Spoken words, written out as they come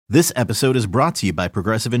This episode is brought to you by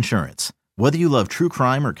Progressive Insurance. Whether you love true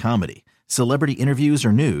crime or comedy, celebrity interviews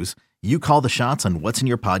or news, you call the shots on what's in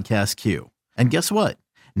your podcast queue. And guess what?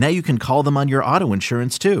 Now you can call them on your auto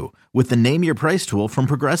insurance too with the Name Your Price tool from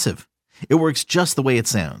Progressive. It works just the way it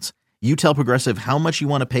sounds. You tell Progressive how much you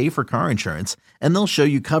want to pay for car insurance, and they'll show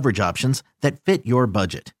you coverage options that fit your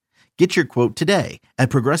budget. Get your quote today at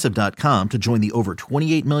Progressive.com to join the over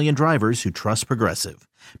 28 million drivers who trust Progressive.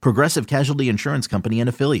 Progressive Casualty Insurance Company and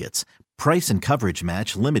Affiliates. Price and coverage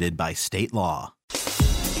match limited by state law.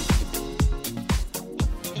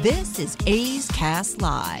 This is A's Cast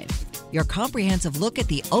Live, your comprehensive look at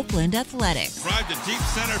the Oakland Athletics. Drive to deep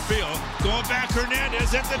center field. Going back,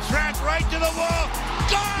 Hernandez at the track, right to the wall.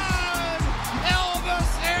 Gone!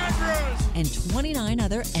 Elvis Andrus! And 29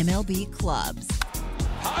 other MLB clubs.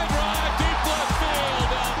 High drive, deep left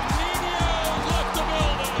field. Niño left the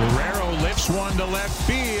building. Guerrero lifts one to left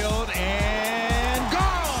field and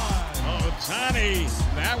gone! Ohtani,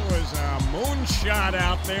 that was a moonshot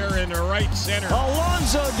out there in the right center.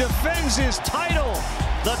 Alonso defends his title,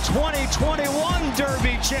 the 2021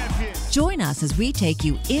 Derby champion. Join us as we take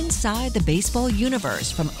you inside the baseball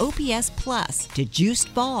universe, from OPS Plus to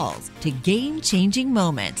juiced balls to game-changing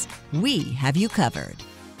moments. We have you covered.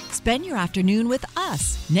 Spend your afternoon with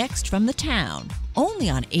us next from the town, only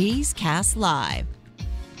on A's Cast Live.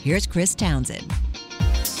 Here's Chris Townsend.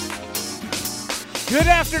 Good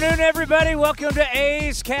afternoon, everybody. Welcome to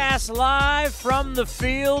A's Cast Live from the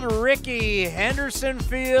field, Rickey Henderson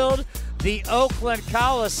Field, the Oakland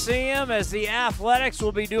Coliseum, as the Athletics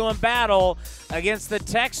will be doing battle against the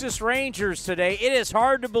Texas Rangers today. It is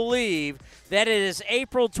hard to believe that it is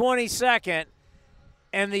April 22nd,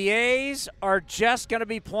 and the A's are just going to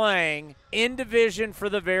be playing in division for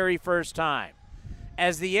the very first time.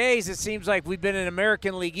 As the A's, it seems like we've been an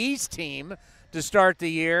American League East team to start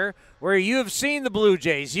the year, where you have seen the Blue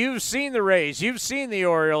Jays, you've seen the Rays, you've seen the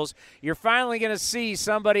Orioles. You're finally going to see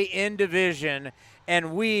somebody in division,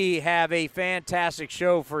 and we have a fantastic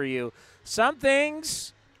show for you. Some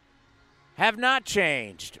things have not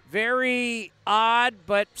changed. Very odd,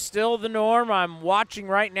 but still the norm. I'm watching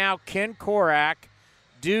right now Ken Korach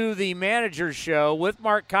do the manager's show with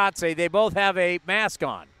Mark Kotsay. They both have a mask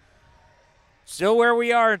on. Still where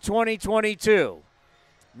we are in 2022.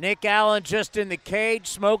 Nick Allen just in the cage,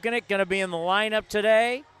 smoking it, going to be in the lineup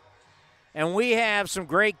today. And we have some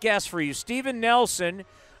great guests for you. Steven Nelson,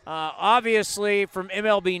 obviously from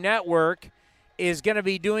MLB Network, is going to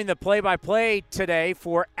be doing the play-by-play today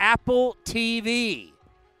for Apple TV.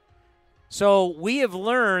 So we have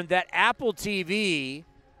learned that Apple TV,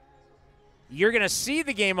 you're going to see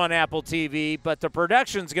the game on Apple TV, but the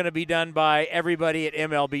production's going to be done by everybody at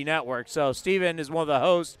MLB Network. So Steven is one of the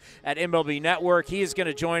hosts at MLB Network. He is going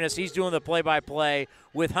to join us. He's doing the play-by-play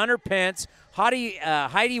with Hunter Pence. Heidi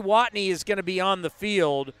Watney is going to be on the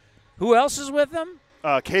field. Who else is with them?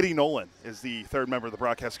 Katie Nolan is the third member of the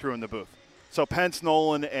broadcast crew in the booth. So Pence,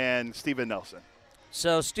 Nolan, and Steven Nelson.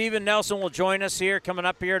 So Steven Nelson will join us here, coming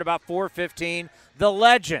up here at about 4:15. The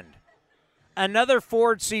legend. Another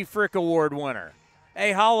Ford C. Frick Award winner,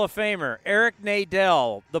 a Hall of Famer, Eric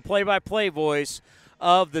Nadel, the play-by-play voice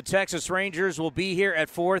of the Texas Rangers, will be here at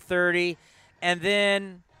 4:30. And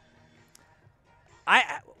then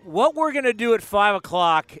what we're going to do at 5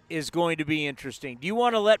 o'clock is going to be interesting. Do you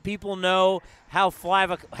want to let people know how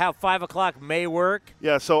 5 o'clock may work?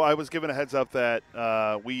 Yeah, so I was given a heads up that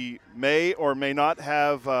we may or may not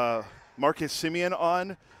have Marcus Semien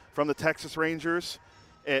on from the Texas Rangers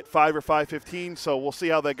at 5 or 5:15, so we'll see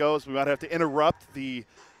how that goes. We might have to interrupt the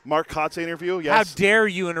Mark Kotsay interview. Yes. How dare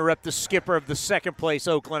you interrupt the skipper of the second-place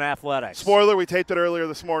Oakland Athletics? Spoiler, we taped it earlier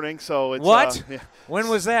this morning, so it's what? Yeah. When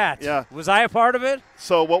was that? Yeah. Was I a part of it?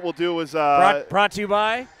 So what we'll do is brought to you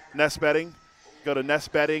by Nest Betting. Go to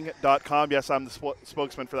nestbetting.com. Yes, I'm the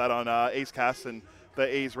spokesman for that on A's Cast and the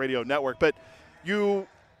A's Radio Network. But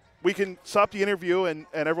we can stop the interview, and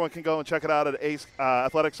everyone can go and check it out at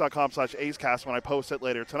athletics.com/A'sCast when I post it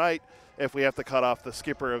later tonight, if we have to cut off the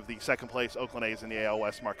skipper of the second-place Oakland A's in the AL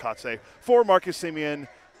West, Mark Kotsay, for Marcus Semien,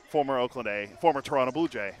 former Toronto Blue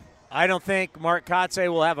Jay. I don't think Mark Kotsay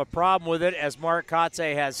will have a problem with it, as Mark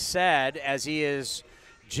Kotsay has said, as he has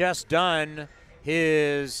just done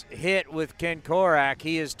his hit with Ken Korach.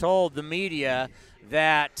 He has told the media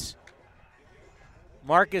that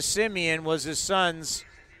Marcus Semien was his son's,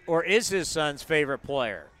 or is his son's, favorite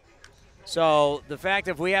player. So the fact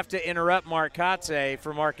if we have to interrupt Mark Kotsay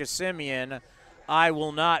for Marcus Semien, I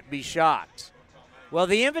will not be shocked. Well,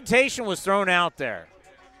 the invitation was thrown out there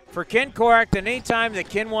for Ken Korach, and any time that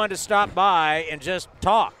Ken wanted to stop by and just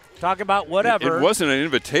talk. talk about whatever. It wasn't an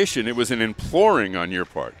invitation. It was an imploring on your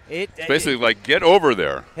part. It's basically like, get over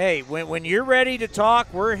there. Hey, when you're ready to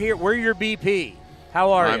talk, we're here. We're your BP.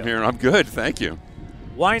 How are you? I'm here. I'm good. Thank you.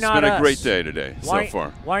 Why not us? It's been a great day today so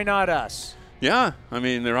far. Why not us? Yeah, I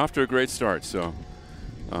mean, they're off to a great start. So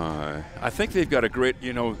I think they've got a great,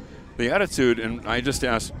 the attitude, and I just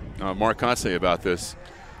asked Mark Kotsay about this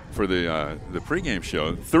for the pregame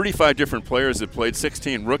show. 35 different players that played,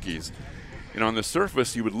 16 rookies. And on the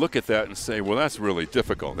surface, you would look at that and say, well, that's really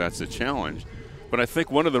difficult. That's a challenge. But I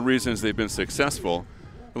think one of the reasons they've been successful,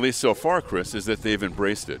 at least so far, Chris, is that they've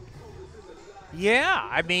embraced it. Yeah,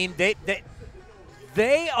 I mean,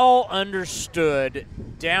 they all understood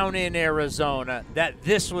down in Arizona that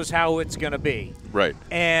this was how it's going to be. Right.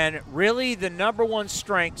 And really the number one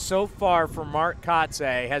strength so far for Mark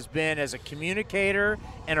Kotsay has been as a communicator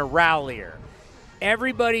and a rallier.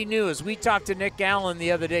 Everybody knew, as we talked to Nick Allen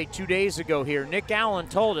the other day, 2 days ago here, Nick Allen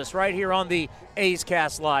told us right here on the A's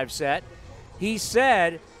Cast Live set, he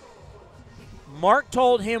said, Mark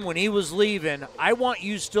told him when he was leaving, I want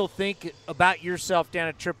you to still think about yourself down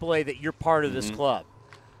at AAA that you're part of this club.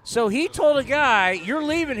 So he told a guy, you're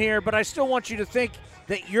leaving here, but I still want you to think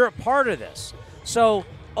that you're a part of this. So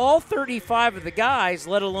all 35 of the guys,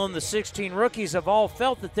 let alone the 16 rookies, have all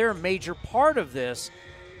felt that they're a major part of this.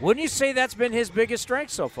 Wouldn't you say that's been his biggest strength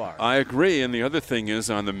so far? I agree, and the other thing is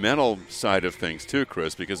on the mental side of things too,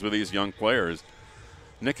 Chris, because with these young players,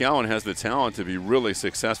 Nick Allen has the talent to be really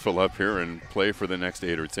successful up here and play for the next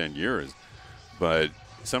 8 or 10 years. But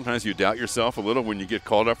sometimes you doubt yourself a little when you get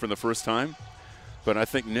called up for the first time. But I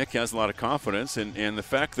think Nick has a lot of confidence, and the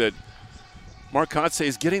fact that Mark Kotsay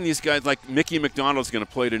is getting these guys, like Mickey McDonald's going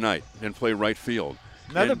to play tonight and play right field.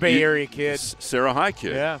 Another Bay Area kid. Sarah High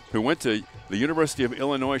kid, who went to the University of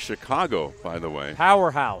Illinois Chicago, by the way.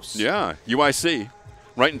 Powerhouse. Yeah, UIC,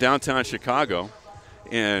 right in downtown Chicago.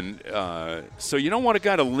 And so you don't want a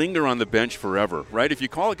guy to linger on the bench forever, right? If you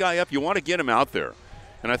call a guy up, you want to get him out there.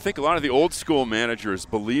 And I think a lot of the old school managers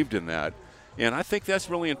believed in that. And I think that's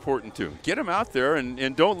really important, too. Get him out there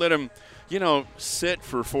and don't let him, sit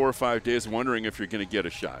for 4 or 5 days wondering if you're going to get a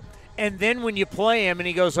shot. And then when you play him and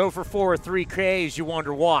he goes 0 for 4 or 3 Ks, you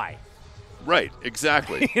wonder why. Right,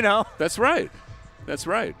 exactly. That's right. That's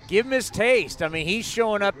right. Give him his taste. I mean, he's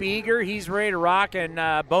showing up eager. He's ready to rock, and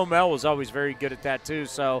Bo Mel was always very good at that too.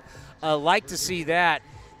 So like to see that.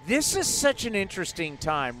 This is such an interesting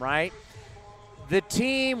time, right? The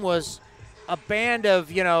team was a band of,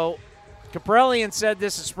 Caprellian said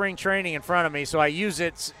this is spring training in front of me, so I use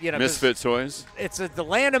it, Misfit toys? It's the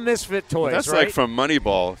land of misfit toys, well, that's right? like from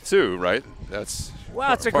Moneyball, too, right? That's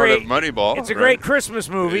it's a part great of Moneyball. It's a great Christmas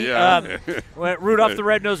movie. Yeah. Rudolph the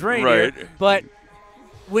Red-Nosed Reindeer. Right. But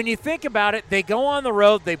when you think about it, they go on the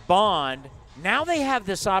road, they bond. Now they have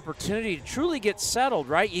this opportunity to truly get settled,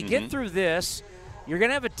 right? You get through this, you're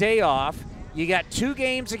going to have a day off. You got 2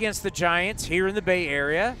 games against the Giants here in the Bay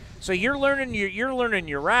Area. So you're learning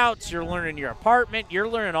your routes, you're learning your apartment, you're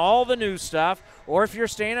learning all the new stuff, or if you're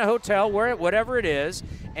staying at a hotel, whatever it is.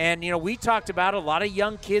 And, we talked about a lot of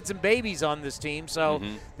young kids and babies on this team, so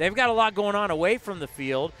they've got a lot going on away from the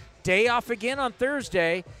field. Day off again on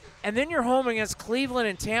Thursday, and then you're home against Cleveland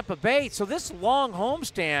and Tampa Bay. So this long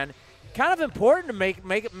homestand, kind of important to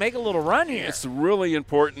make a little run here. It's really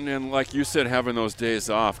important, and like you said, having those days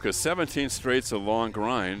off, because 17 straight's a long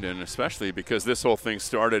grind, and especially because this whole thing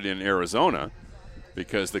started in Arizona,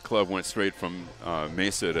 because the club went straight from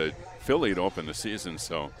Mesa to Philly to open the season.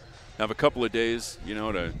 So have a couple of days,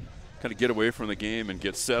 to kind of get away from the game and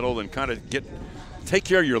get settled and kind of take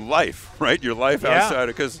care of your life, right? Your life outside,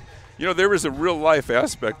 because there is a real life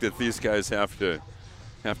aspect that these guys have to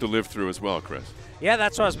live through as well, Chris. Yeah,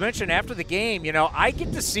 that's what I was mentioning after the game. I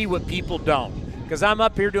get to see what people don't, because I'm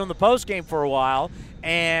up here doing the post game for a while,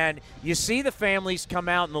 and you see the families come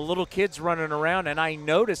out and the little kids running around, and I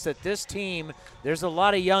noticed that this team, there's a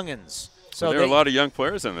lot of youngins. So there are a lot of young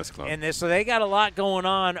players in this club. So they got a lot going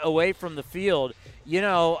on away from the field.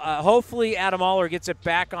 Hopefully Adam Aller gets it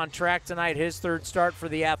back on track tonight, his 3rd start for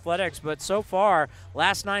the Athletics. But so far,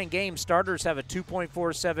 last 9 games, starters have a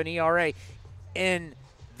 2.47 ERA, and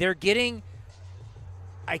they're getting,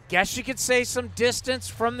 I guess you could say, some distance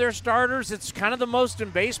from their starters. It's kind of the most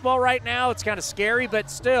in baseball right now. It's kind of scary, but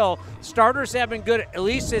still, starters have been good. At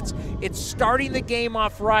least it's starting the game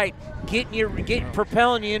off right,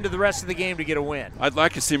 propelling you into the rest of the game to get a win. I'd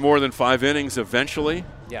like to see more than 5 innings eventually.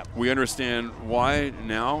 Yeah. We understand why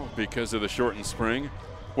now, because of the shortened spring.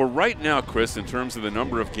 We're right now, Chris, in terms of the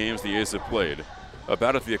number of games the A's have played,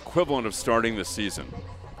 about at the equivalent of starting the season.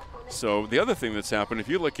 So the other thing that's happened, if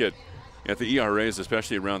you look at the ERAs,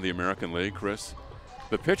 especially around the American League, Chris,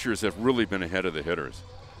 the pitchers have really been ahead of the hitters.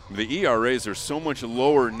 the ERAs are so much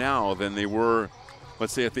lower now than they were,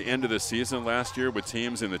 let's say, at the end of the season last year with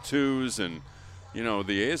teams in the 2s. And, you know,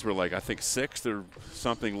 the A's were like, I think 6th or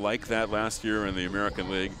something like that last year in the American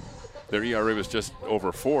League. Their ERA was just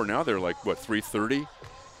over 4. Now they're like, what, 3.30?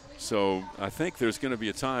 So I think there's going to be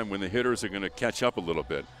a time when the hitters are going to catch up a little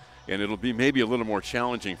bit, and it'll be maybe a little more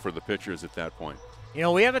challenging for the pitchers at that point. You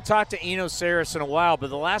know, we haven't talked to Eno Saris in a while, but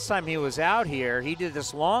the last time he was out here, he did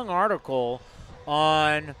this long article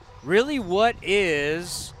on really what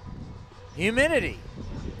is humidity.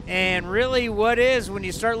 And really what is when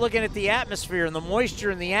you start looking at the atmosphere and the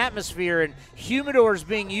moisture in the atmosphere and humidors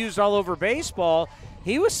being used all over baseball,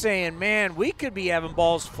 he was saying, man, we could be having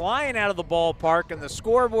balls flying out of the ballpark and the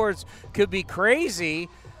scoreboards could be crazy.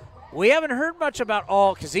 We haven't heard much about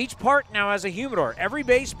all, because each park now has a humidor. Every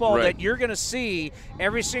baseball right. that you're going to see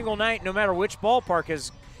every single night, no matter which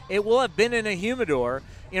ballpark, it will have been in a humidor.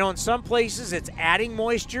 You know, in some places it's adding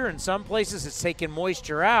moisture, in some places it's taking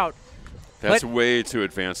moisture out. That's way too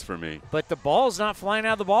advanced for me. But the ball's not flying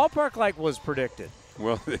out of the ballpark like was predicted.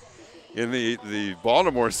 Well, in the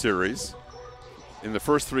Baltimore series, in the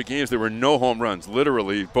first 3 games, there were no home runs,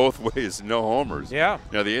 literally both ways, no homers. Yeah.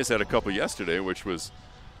 Now, the A's had a couple yesterday, which was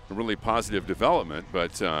a really positive development.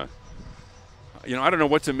 But, you know, I don't know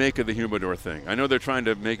what to make of the humidor thing. I know they're trying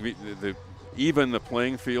to make even the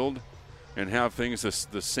playing field and have things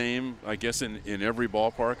the same, I guess, in every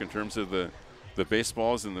ballpark in terms of the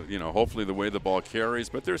baseballs and, you know, hopefully the way the ball carries.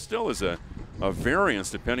 But there still is a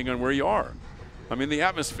variance depending on where you are. I mean, the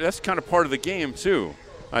atmosphere, that's kind of part of the game, too,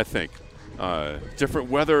 I think. Different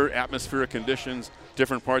weather, atmospheric conditions,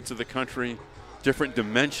 different parts of the country, different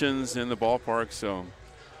dimensions in the ballpark. So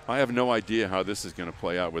I have no idea how this is going to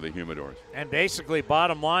play out with the humidors. And basically,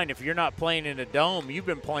 bottom line, if you're not playing in a dome, you've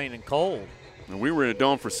been playing in cold. And we were in a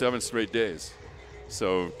dome for 7 straight days.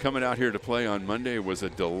 So coming out here to play on Monday was a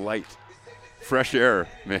delight. Fresh air,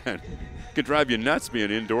 man. Could drive you nuts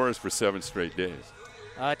being indoors for 7 straight days.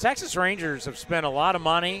 Texas Rangers have spent a lot of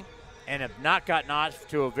money and have not gotten off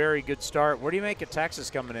to a very good start. What do you make of Texas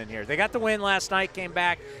coming in here? They got the win last night, came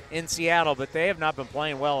back in Seattle, but they have not been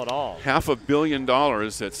playing well at all. $500 million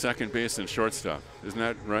at second base and shortstop. Isn't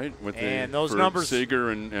that right? Those numbers, Seager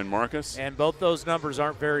and Marcus? And both those numbers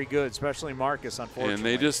aren't very good, especially Marcus,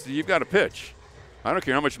 unfortunately. And you've got to pitch. I don't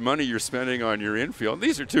care how much money you're spending on your infield.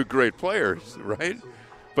 These are 2 great players, right?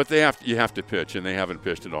 But you have to pitch, and they haven't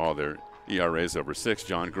pitched at all. Their ERA's over 6.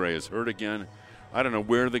 John Gray is hurt again. I don't know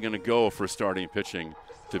where they're going to go for starting pitching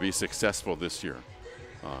to be successful this year.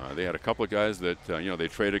 They had a couple of guys that, they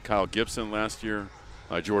traded Kyle Gibson last year.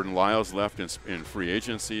 Jordan Lyles left in free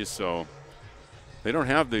agency, so they don't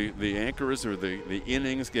have the anchors or the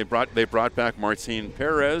innings. They brought back Martin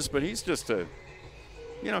Perez, but he's just a,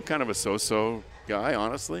 kind of a so-so guy,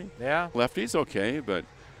 honestly. Yeah. Lefty's okay, but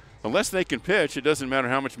unless they can pitch, it doesn't matter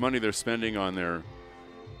how much money they're spending on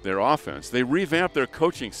their offense. They revamped their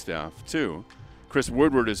coaching staff, too. Chris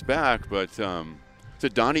Woodward is back, but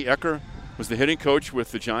Donnie Ecker was the hitting coach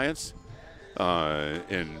with the Giants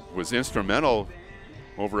and was instrumental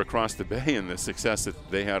over across the bay in the success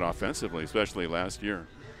that they had offensively, especially last year.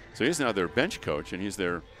 So he's now their bench coach, and he's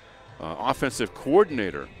their offensive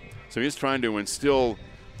coordinator. So he's trying to instill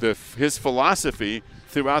his philosophy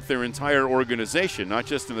throughout their entire organization, not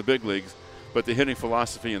just in the big leagues, but the hitting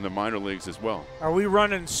philosophy in the minor leagues as well. Are we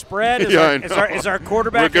running spread? Is our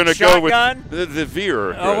quarterback We're going to go with the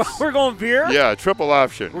veer. Oh, we're going veer? Yeah, triple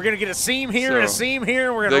option. We're going to get a seam here and a seam here,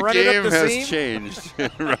 and we're going to run it up the seam? The game has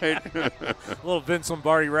changed, right? A little Vince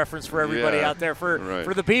Lombardi reference for everybody out there,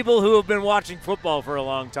 for the people who have been watching football for a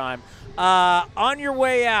long time. On your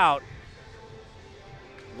way out,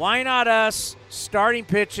 why not us starting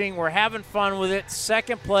pitching? We're having fun with it,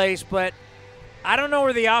 second place, but I don't know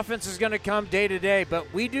where the offense is going to come day to day,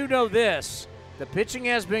 but we do know this. The pitching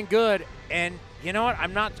has been good, and you know what?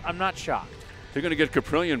 I'm not shocked. They're going to get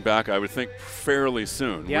Caprillion back, I would think, fairly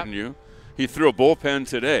soon, wouldn't you? He threw a bullpen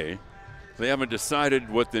today. They haven't decided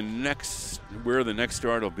where the next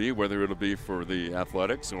start will be, whether it'll be for the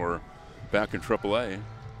Athletics or back in AAA.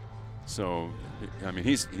 So, I mean,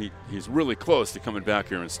 he's really close to coming back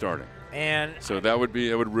here and starting. And so it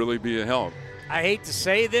would really be a help. I hate to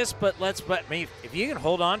say this, but if you can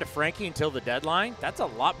hold on to Frankie until the deadline, that's a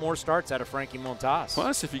lot more starts out of Frankie Montas.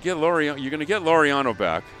 Plus, if you get Laureano, you're going to get Laureano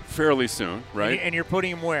back fairly soon, right? And you're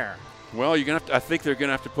putting him where? Well, I think they're going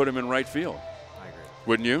to have to put him in right field. I agree.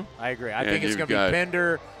 Wouldn't you? I agree. I think it's going to be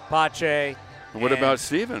Pender, Pache. What about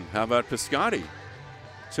Steven? How about Piscotty,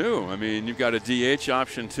 too? I mean, you've got a DH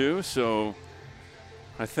option, too. So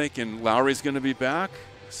I think Lowry's going to be back.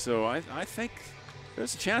 So I think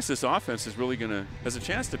there's a chance this offense is really has a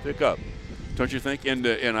chance to pick up Don't you think? And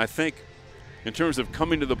I think in terms of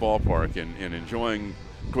coming to the ballpark and enjoying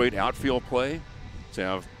great outfield play, to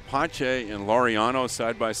have Kotsay and Laureano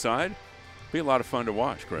side by side, be a lot of fun to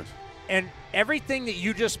watch, Chris. And everything that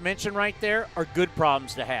you just mentioned right there are good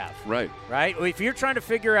problems to have. Right. Right? If you're trying to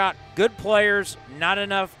figure out good players, not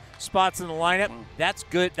enough spots in the lineup, that's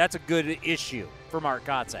good. That's a good issue for Mark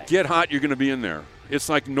Kotsay. Get hot, you're going to be in there. It's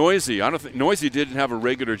like Noisy. I don't think Noisy didn't have a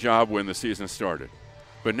regular job when the season started.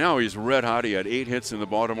 But now he's red hot. He had 8 hits in the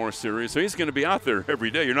Baltimore series, so he's going to be out there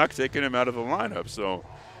every day. You're not taking him out of the lineup. So,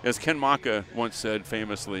 as Ken Maka once said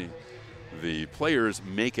famously, the players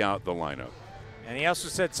make out the lineup. And he also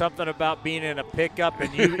said something about being in a pickup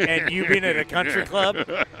and you being at a country club.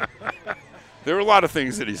 There were a lot of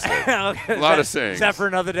things that he said. A lot of sayings. Is that for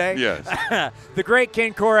another day? Yes. The great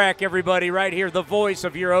Ken Korach, everybody, right here, the voice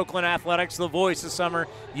of your Oakland Athletics, the voice of summer.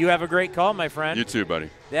 You have a great call, my friend. You too, buddy.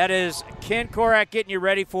 That is Ken Korach getting you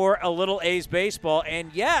ready for a little A's baseball.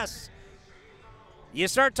 And, yes, you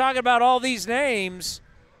start talking about all these names,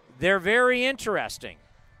 they're very interesting.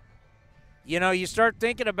 You know, you start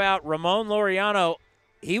thinking about Ramon Laureano.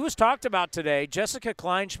 He was talked about today. Jessica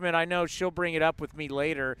Kleinschmidt, I know she'll bring it up with me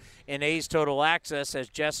later in A's Total Access, as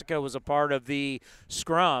Jessica was a part of the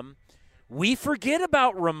scrum. We forget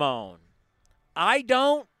about Ramon. I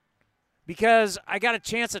don't, because I got a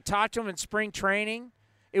chance to talk to him in spring training.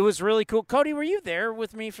 It was really cool. Cody, were you there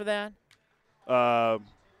with me for that?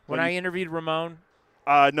 When I interviewed Ramon?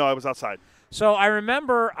 No, I was outside. So I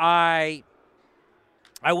remember I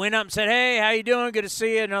went up and said, hey, how you doing? Good to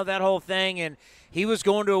see you. That whole thing. And he was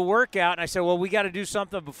going to a workout, and I said, well, we got to do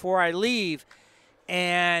something before I leave.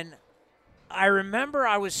 And I remember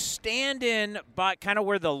I was standing by kind of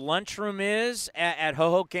where the lunchroom is at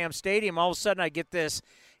Hohokam Stadium. All of a sudden, I get this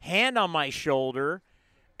hand on my shoulder,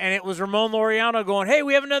 and it was Ramon Laureano going, hey,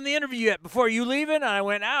 we haven't done the interview yet. Before you leaving? And I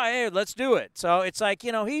went, hey, let's do it. So it's like,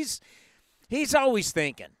 he's always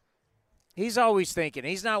thinking. He's always thinking.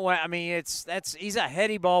 He's not what – I mean, he's a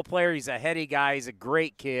heady ball player. He's a heady guy. He's a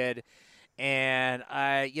great kid. And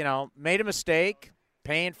I, made a mistake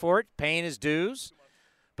paying for it, paying his dues.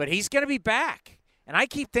 But he's going to be back. And I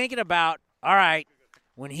keep thinking about, all right,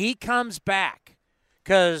 when he comes back,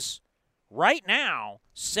 because right now,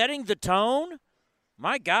 setting the tone,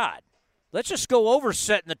 my God, let's just go over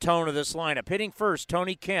setting the tone of this lineup. Hitting first,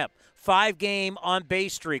 Tony Kemp, 5-game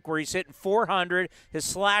on-base streak where he's hitting 400, his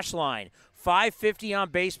slash line. 550 on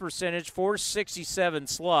base percentage, 467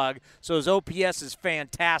 slug, so his OPS is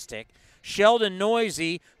fantastic. Sheldon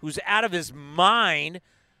Noisy, who's out of his mind.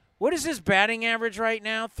 What is his batting average right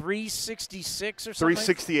now? 366 or something?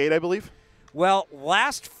 368, I believe. Well,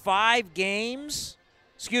 last 4 games,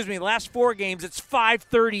 it's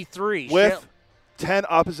 533. With 10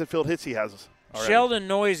 opposite field hits he has already. Sheldon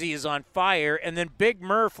Noisy is on fire, and then Big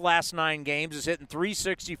Murph last 9 games is hitting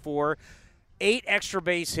 364, 8 extra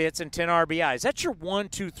base hits, and 10 RBIs. That's your 1,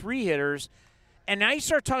 2, 3 hitters. And now you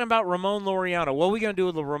start talking about Ramon Laureano. What are we going to do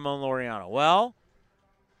with Ramon Laureano? Well,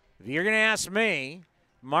 if you're going to ask me,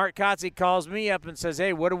 Mark Kotsay calls me up and says,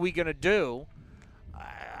 hey, what are we going to do?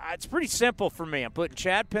 It's pretty simple for me. I'm putting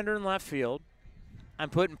Chad Pinder in left field. I'm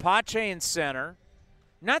putting Kotsay in center.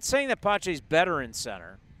 I'm not saying that Kotsay's better in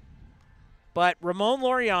center. But Ramon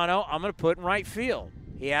Laureano, I'm going to put in right field.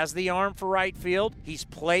 He has the arm for right field. He's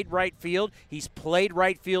played right field. He's played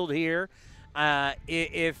right field here.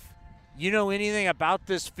 If you know anything about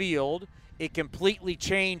this field, it completely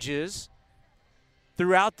changes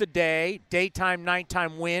throughout the day, daytime,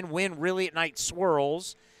 nighttime, wind really at night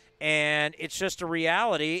swirls, and it's just a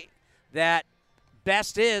reality that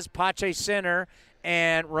best is Kotsay center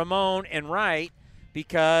and Ramon in right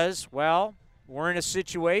because, well, we're in a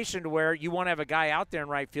situation to where you want to have a guy out there in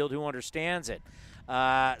right field who understands it.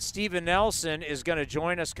 Steven Nelson is going to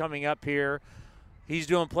join us coming up here. He's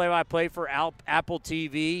doing play-by-play for Apple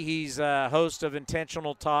TV. He's a host of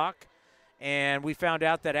Intentional Talk. And we found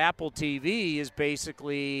out that Apple TV is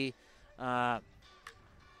basically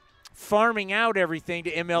farming out everything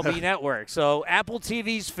to MLB Network. So Apple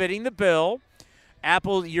TV's fitting the bill.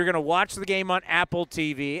 Apple, you're going to watch the game on Apple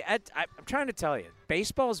TV. I'm trying to tell you,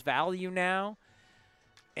 baseball's value now.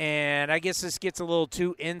 And I guess this gets a little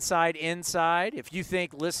too inside. If you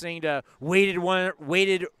think listening to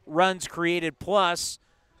weighted runs created plus.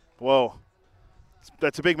 Whoa.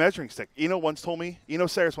 That's a big measuring stick. Eno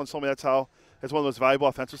Sayers once told me that's one of those valuable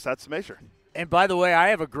offensive stats to measure. And by the way, I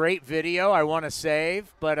have a great video I want to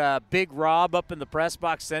save, but Big Rob up in the press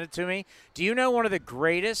box sent it to me. Do you know one of the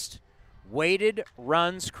greatest weighted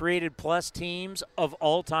runs created plus teams of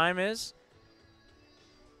all time is?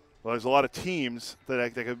 Well, there's a lot of teams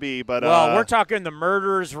that could be, but well, we're talking the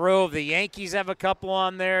murderers row. The Yankees have a couple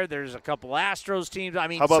on there. There's a couple Astros teams. I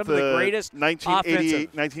mean, how about some of the greatest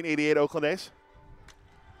 1988 Oakland A's?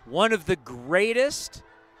 One of the greatest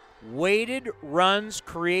weighted runs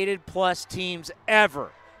created plus teams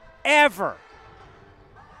ever.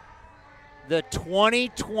 The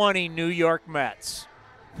 2020 New York Mets.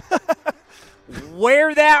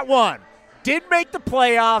 Where that one did make the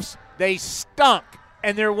playoffs, they stunk.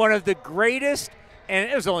 And they're one of the greatest, and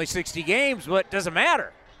it was only 60 games, but it doesn't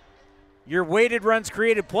matter. Your weighted runs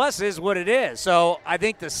created plus is what it is. So I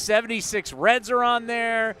think the 76 Reds are on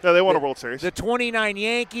there. No, they won a World Series. The 29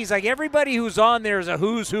 Yankees. Like, everybody who's on there is a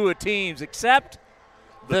who's who of teams except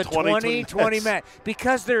the 2020 Mets.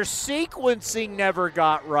 Because their sequencing never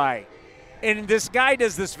got right. And this guy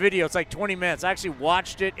does this video. It's like 20 minutes. I actually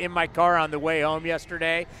watched it in my car on the way home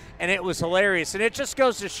yesterday, and it was hilarious. And it just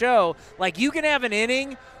goes to show, like, you can have an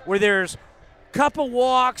inning where there's couple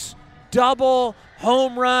walks, double,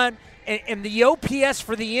 home run, and the OPS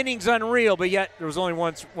for the inning's unreal, but yet there was only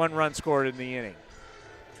one run scored in the inning.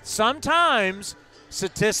 Sometimes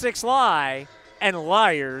statistics lie, and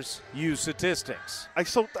liars use statistics. I'm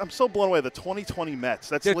so blown away. The 2020 Mets.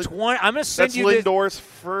 That's I'm going to send you this. That's Lindor's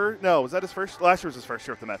first. No, was that his first? Last year was his first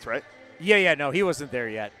year with the Mets, right? Yeah. No, he wasn't there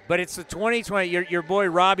yet. But it's the 2020. Your boy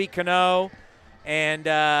Robbie Cano, and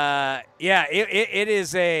it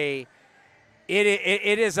is a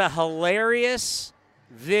hilarious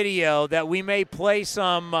video that we may play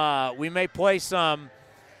some.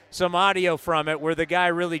 Some audio from it where the guy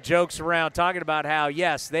really jokes around talking about how,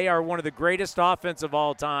 yes, they are one of the greatest offense of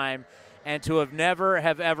all time and to have never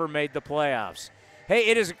ever made the playoffs. Hey,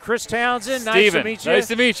 it is Chris Townsend. Nice to meet you. Nice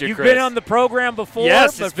to meet you, You've Chris. been on the program before.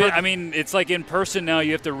 Yes, it's like in person now.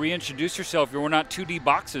 You have to reintroduce yourself. We're not 2D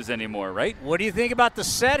boxes anymore, right? What do you think about the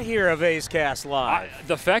set here of A's Cast Live?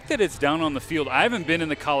 The fact that it's down on the field, I haven't been in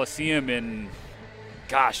the Coliseum in –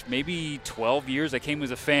 maybe 12 years. I came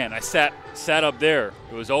as a fan. I sat up there.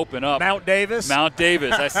 It was open up. Mount Davis.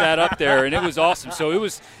 I sat up there, and it was awesome. So it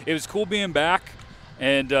was cool being back.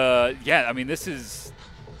 And, this is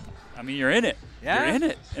 – you're in it. Yeah. You're in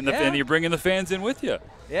it. And you're bringing the fans in with you.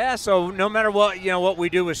 Yeah, so no matter what we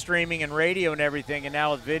do with streaming and radio and everything, and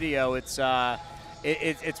now with video, it's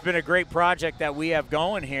been a great project that we have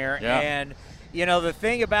going here. Yeah. And, the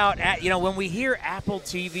thing about, when we hear Apple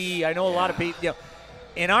TV, I know a lot of people –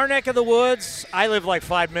 in our neck of the woods, I live like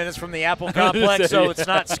 5 minutes from the Apple complex, so it's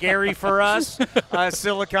not scary for us,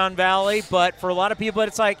 Silicon Valley. But for a lot of people,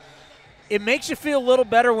 it's like it makes you feel a little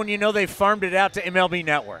better when you know they've farmed it out to MLB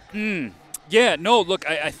Network. Yeah, no, look,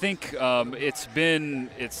 I think it's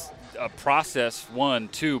a process, one,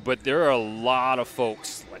 two, but there are a lot of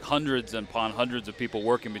folks, like hundreds upon hundreds of people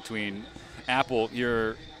working between Apple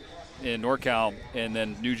here in NorCal and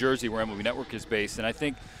then New Jersey where MLB Network is based. And I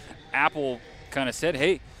think Apple kind of said,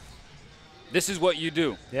 hey, this is what you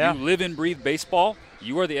do. Yeah. You live and breathe baseball.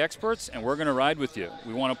 You are the experts, and we're going to ride with you.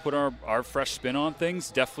 We want to put our fresh spin on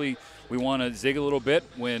things. Definitely we want to zig a little bit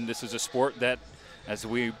when this is a sport that, as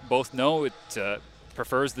we both know, it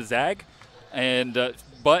prefers the zag.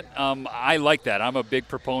 But I like that. I'm a big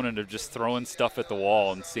proponent of just throwing stuff at the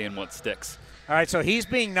wall and seeing what sticks. All right, so he's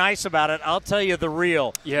being nice about it. I'll tell you the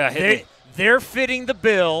real. Yeah, they're fitting the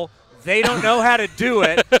bill. They don't know how to do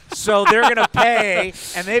it, so they're going to pay,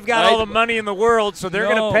 and they've got all the money in the world, so they're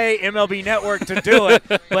going to pay MLB Network to do it.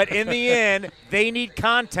 But in the end, they need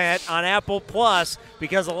content on Apple Plus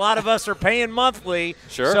because a lot of us are paying monthly.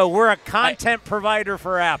 Sure. So we're a content provider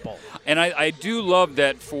for Apple. And I do love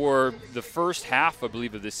that for the first half, I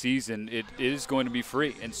believe, of the season, it is going to be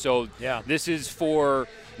free. And so this is for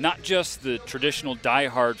not just the traditional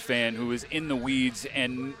diehard fan who is in the weeds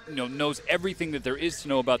and knows everything that there is to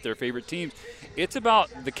know about their favorite teams. It's about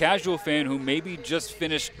the casual fan who maybe just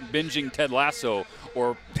finished binging Ted Lasso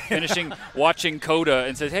or finishing watching Coda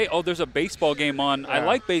and says, hey, there's a baseball game on. I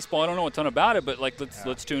like baseball. I don't know a ton about it, but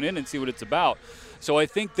let's tune in and see what it's about. So I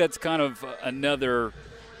think that's kind of another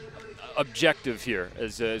objective here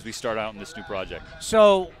as we start out in this new project.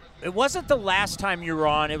 So it wasn't the last time you were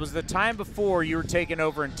on. It was the time before you were taking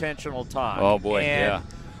over Intentional Talk. Oh, boy, and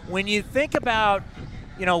when you think about,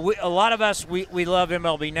 a lot of us, we love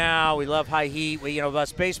MLB Now. We love High Heat.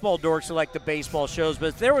 Us baseball dorks who like the baseball shows. But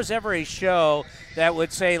if there was ever a show that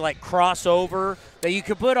would say, like, crossover that you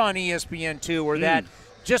could put on ESPN2 or that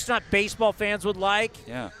just not baseball fans would like,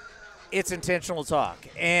 it's intentional talk.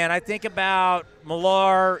 And I think about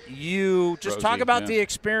Millar, you just Rosie, talk about the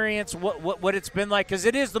experience, what it's been like, because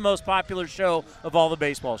it is the most popular show of all the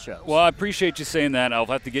baseball shows. Well, I appreciate you saying that. I'll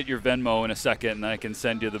have to get your Venmo in a second, and I can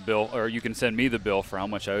send you the bill, or you can send me the bill for how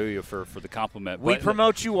much I owe you for the compliment. We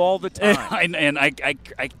promote you all the time. And I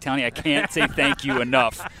tell you, I can't say thank you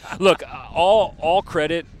enough. Look, all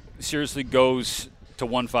credit seriously goes to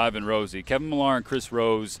 1-5 and Rosie. Kevin Millar and Chris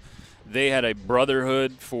Rose, they had a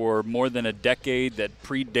brotherhood for more than a decade that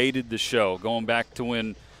predated the show, going back to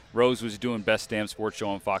when Rose was doing Best Damn Sports Show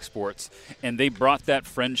on Fox Sports. And they brought that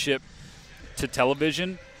friendship to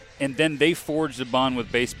television, and then they forged a bond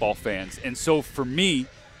with baseball fans. And so for me,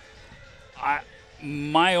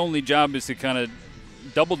 my only job is to kind of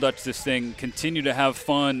double dutch this thing, continue to have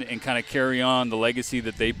fun, and kind of carry on the legacy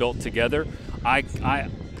that they built together.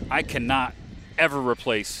 I cannot ever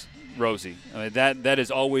replace Rosie. I mean, that is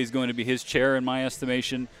always going to be his chair in my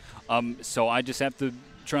estimation. So I just have to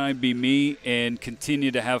try and be me and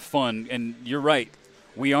continue to have fun. And you're right,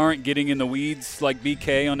 we aren't getting in the weeds like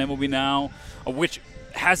BK on MLB Now, which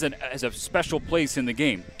has a special place in the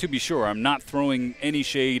game. To be sure, I'm not throwing any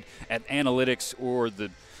shade at analytics or the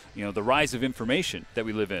rise of information that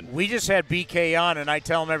we live in. We just had BK on, and I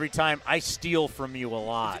tell him every time, I steal from you a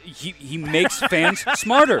lot. He makes fans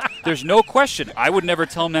smarter. There's no question. I would never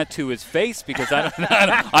tell him that to his face because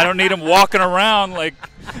I don't need him walking around like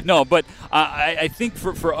 – no, but I think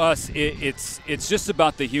for us, it's just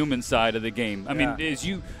about the human side of the game. I mean,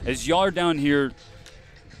 as y'all are down here,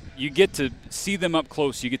 you get to see them up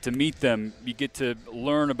close. You get to meet them. You get to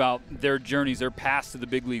learn about their journeys, their paths to the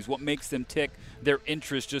big leagues, what makes them tick, their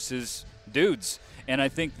interests just as dudes. And I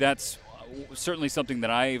think that's certainly something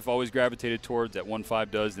that I've always gravitated towards, that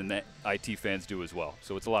 1-5 does, and that IT fans do as well.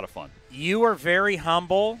 So it's a lot of fun. You are very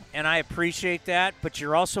humble, and I appreciate that, but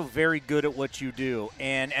you're also very good at what you do.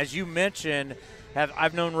 And as you mentioned,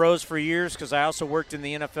 I've known Rose for years because I also worked in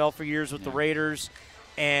the NFL for years with the Raiders.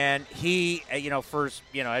 And he,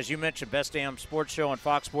 as you mentioned, Best Damn Sports Show on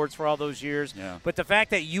Fox Sports for all those years. Yeah. But the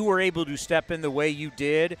fact that you were able to step in the way you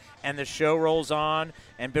did and the show rolls on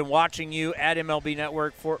and been watching you at MLB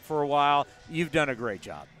Network for a while, you've done a great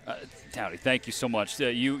job. Towdy, thank you so much.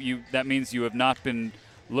 That means you have not been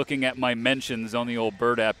looking at my mentions on the old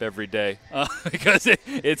Bird app every day because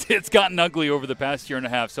it's gotten ugly over the past year and a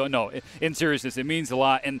half. So, no, in seriousness, it means a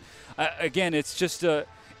lot. And, again, it's just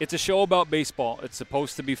it's a show about baseball. It's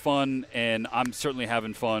supposed to be fun, and I'm certainly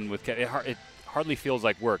having fun with it. It hardly feels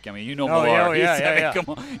like work. I mean, Millar. Yeah. Come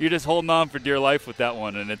on, you're just holding on for dear life with that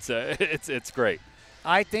one, and it's great.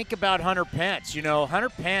 I think about Hunter Pence. Hunter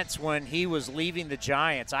Pence, when he was leaving the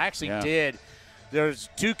Giants, I actually did. There's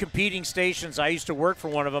two competing stations. I used to work for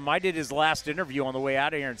one of them. I did his last interview on the way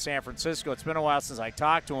out of here in San Francisco. It's been a while since I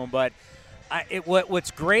talked to him, but what's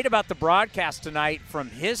great about the broadcast tonight from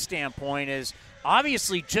his standpoint is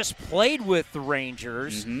obviously just played with the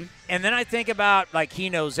Rangers. Mm-hmm. And then I think about, he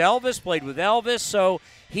knows Elvis, played with Elvis. So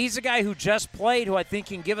he's a guy who just played, who I think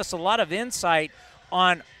can give us a lot of insight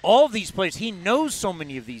on all of these players. He knows so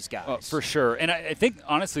many of these guys. For sure. And I think,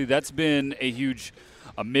 honestly, that's been a huge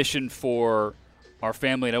mission for our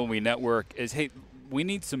family at MLB Network is, hey, we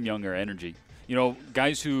need some younger energy.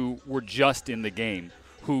 Guys who were just in the game,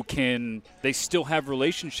 they still have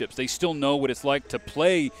relationships. They still know what it's like to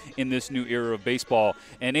play in this new era of baseball.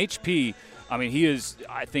 And HP,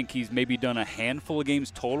 I think he's maybe done a handful of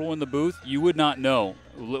games total in the booth. You would not know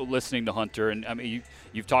listening to Hunter. And,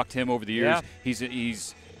 you've talked to him over the years. Yeah.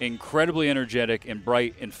 He's incredibly energetic and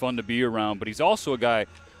bright and fun to be around. But he's also a guy,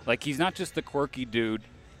 he's not just the quirky dude.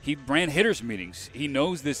 He ran hitters meetings. He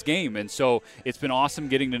knows this game. And so it's been awesome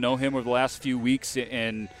getting to know him over the last few weeks.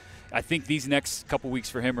 And I think these next couple weeks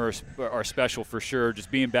for him are special for sure. Just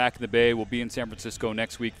being back in the Bay. We'll be in San Francisco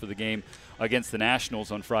next week for the game against the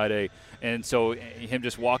Nationals on Friday. And so him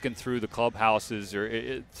just walking through the clubhouses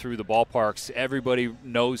or through the ballparks, everybody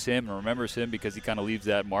knows him and remembers him because he kind of leaves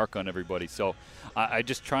that mark on everybody. So I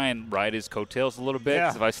just try and ride his coattails a little bit.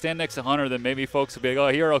 Yeah. If I stand next to Hunter, then maybe folks will be like, oh,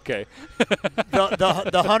 you're okay.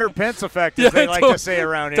 the Hunter Pence effect, as they like to say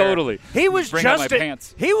around here. Totally. He was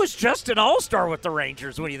just an all-star with the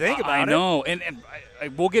Rangers when you think about it. I know. And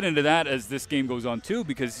we'll get into that as this game goes on, too,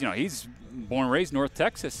 because, he's born and raised North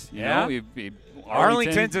Texas. You know?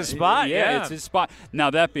 Arlington's his spot. Yeah, it's his spot. Now,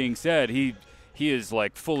 that being said, he is,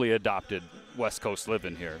 fully adopted West Coast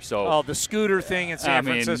living here. So the scooter thing in San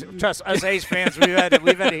Francisco. Trust us A's fans, we've had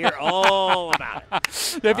to hear all about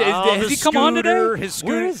it. Has he come on today? His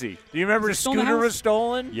scooter. Where is he? Do you remember his scooter was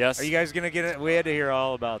stolen? Yes. Are you guys going to get it? We had to hear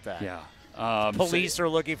all about that. Yeah. Police are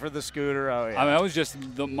looking for the scooter. Oh, yeah. I mean, I was just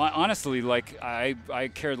honestly, like, I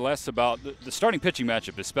cared less about the starting pitching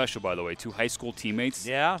matchup is special, by the way. Two high school teammates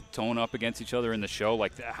towing up against each other in the show,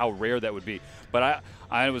 like how rare that would be. But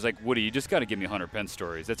I was like, Woody, you just got to give me 100 Penn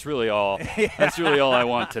stories. That's really all. That's really all I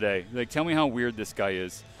want today. Like, tell me how weird this guy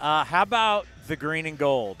is. How about the green and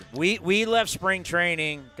gold? We left spring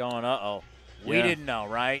training going, we didn't know,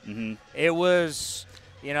 right? Mm-hmm. It was.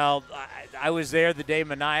 I was there the day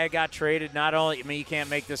Mania got traded. Not only, you can't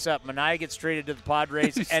make this up. Mania gets traded to the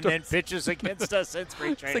Padres and then pitches against us in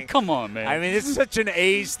spring training. Like, come on, man. I mean, it's such an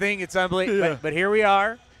A's thing. It's unbelievable. Yeah. But here we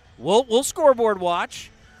are. We'll scoreboard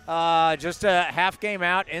watch. Just a half game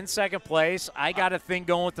out in second place. I got a thing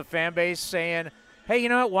going with the fan base saying, hey, you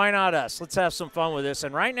know what? Why not us? Let's have some fun with this.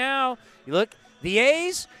 And right now, you look, the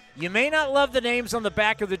A's, you may not love the names on the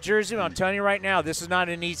back of the jersey, but I'm telling you right now, this is not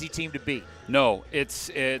an easy team to beat. No, it's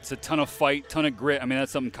a ton of fight, ton of grit. I mean,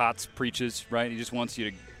 that's something Kotsay preaches, right? He just wants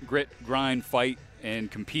you to grit, grind, fight,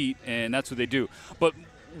 and compete, and that's what they do. But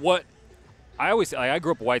what I always say, I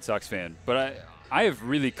grew up a White Sox fan, but I have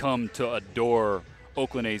really come to adore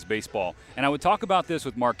Oakland A's baseball. And I would talk about this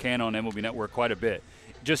with Mark Cannon on MLB Network quite a bit.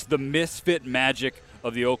 Just the misfit magic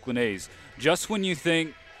of the Oakland A's. Just when you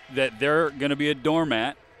think that they're going to be a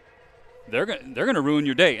doormat, they're going to ruin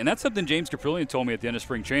your day. And that's something James Caprillion told me at the end of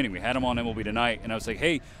spring training. We had him on MLB Tonight, and I was like,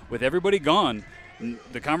 hey, with everybody gone,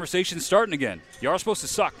 the conversation's starting again. You are supposed to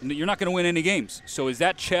suck. You're not going to win any games. So is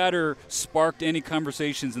that chatter sparked any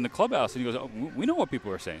conversations in the clubhouse? And he goes, we know what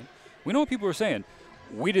people are saying. We know what people are saying.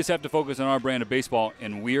 We just have to focus on our brand of baseball,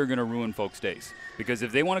 and we are going to ruin folks' days. Because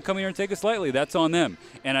if they want to come here and take us lightly, that's on them.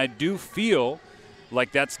 And I do feel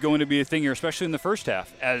like that's going to be a thing here, especially in the first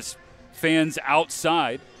half. As fans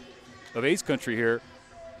outside of A's country here,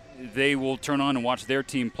 they will turn on and watch their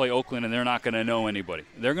team play Oakland, and they're not going to know anybody.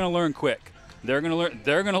 They're going to learn quick. They're going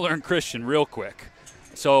to learn Christian real quick.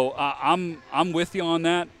 So I'm with you on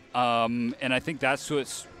that, and I think that's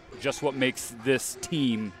just what makes this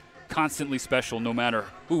team constantly special, no matter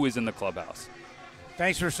who is in the clubhouse.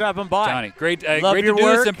 Thanks for stopping by, Johnny. Great to work. do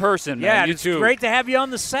this in person, man. Yeah, You it's too. great to have you on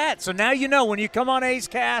the set. So now you know when you come on A's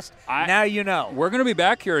Cast. Now you know we're going to be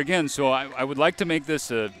back here again. So I would like to make this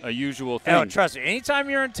a usual thing. Oh, trust me. Anytime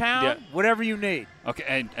you're in town, whatever you need.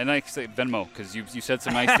 Okay, and I say Venmo because you said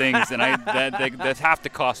some nice things, and that have to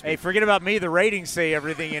cost me. Hey, forget about me. The ratings say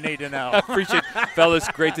everything you need to know. I appreciate it. Fellas,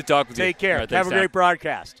 great to talk with you. Take care. Right, have a great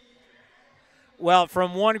broadcast. Well,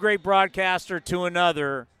 from one great broadcaster to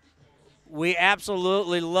another, we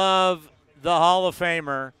absolutely love the Hall of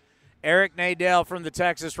Famer, Eric Nadel from the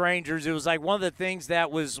Texas Rangers. It was like one of the things that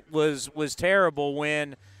was terrible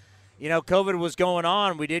when, COVID was going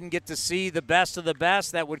on. We didn't get to see the best of the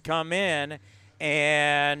best that would come in,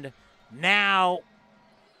 and now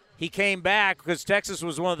he came back because Texas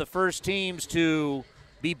was one of the first teams to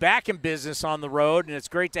be back in business on the road, and it's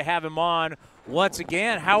great to have him on once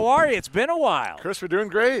again. How are you? It's been a while. Chris, we're doing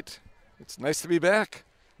great. It's nice to be back.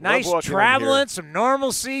 Nice traveling, some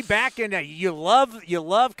normalcy back in. You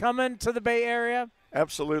love coming to the Bay Area?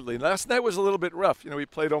 Absolutely. Last night was a little bit rough. We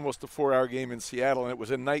played almost a 4-hour game in Seattle, and it was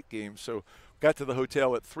a night game, so got to the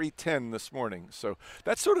hotel at 3:10 this morning. So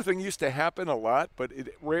that sort of thing used to happen a lot, but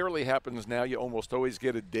it rarely happens now. You almost always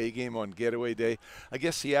get a day game on getaway day. I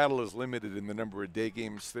guess Seattle is limited in the number of day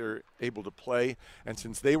games they're able to play, and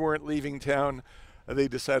since they weren't leaving town, they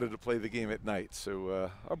decided to play the game at night. So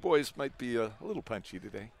our boys might be a little punchy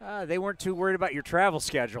today. They weren't too worried about your travel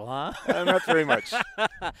schedule, huh? Not very much.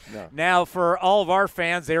 No. Now, for all of our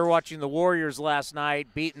fans, they were watching the Warriors last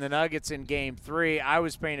night, beating the Nuggets in Game 3. I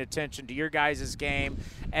was paying attention to your guys' game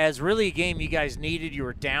as really a game you guys needed. You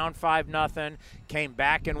were down 5-0, came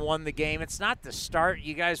back and won the game. It's not the start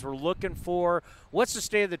you guys were looking for. What's the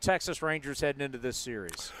state of the Texas Rangers heading into this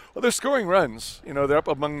series? Well, they're scoring runs. They're up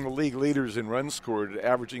among the league leaders in runs scored,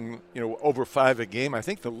 averaging, over 5 a game. I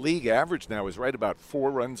think the league average now is right about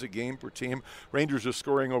 4 runs a game per team. Rangers are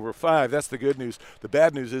scoring over 5. That's the good news. The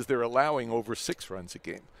bad news is they're allowing over 6 runs a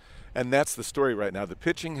game. And that's the story right now. The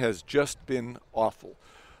pitching has just been awful.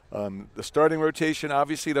 The starting rotation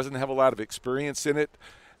obviously doesn't have a lot of experience in it,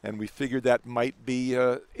 and we figured that might be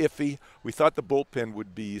iffy. We thought the bullpen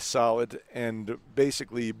would be solid, and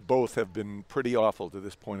basically both have been pretty awful to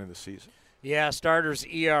this point in the season. Yeah, starters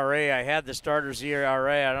ERA. I had the starters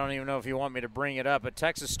ERA. I don't even know if you want me to bring it up, but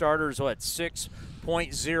Texas starters,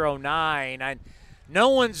 6.09. No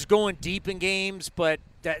one's going deep in games, but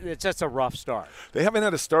it's just a rough start. They haven't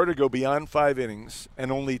had a starter go beyond 5 innings,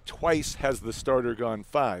 and only twice has the starter gone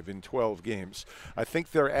 5 in 12 games. I think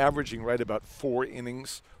they're averaging right about 4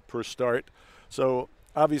 innings per start. So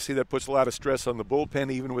obviously that puts a lot of stress on the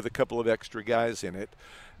bullpen, even with a couple of extra guys in it.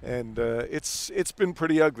 And it's been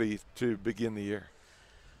pretty ugly to begin the year.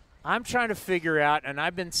 I'm trying to figure out, and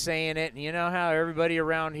I've been saying it, and you know how everybody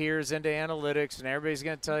around here is into analytics, and everybody's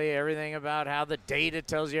going to tell you everything about how the data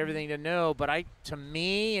tells you everything to know. But to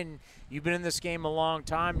me, and you've been in this game a long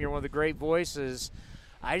time, you're one of the great voices,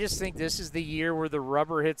 I just think this is the year where the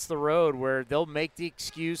rubber hits the road, where they'll make the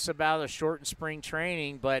excuse about a shortened spring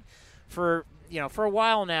training, but for a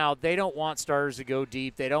while now, they don't want starters to go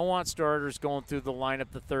deep. They don't want starters going through the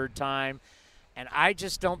lineup the third time. And I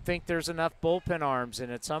just don't think there's enough bullpen arms. And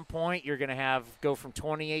at some point, you're going to go from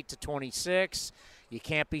 28 to 26. You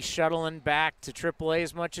can't be shuttling back to AAA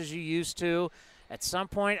as much as you used to. At some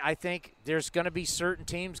point, I think there's going to be certain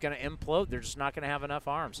teams going to implode. They're just not going to have enough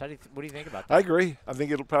arms. What do you think about that? I agree. I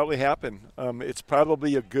think it'll probably happen. It's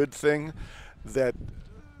probably a good thing that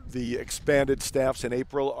the expanded staffs in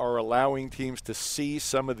April are allowing teams to see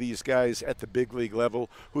some of these guys at the big league level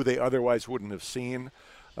who they otherwise wouldn't have seen.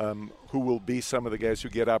 Who will be some of the guys who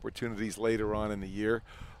get opportunities later on in the year.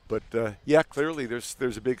 But, yeah, clearly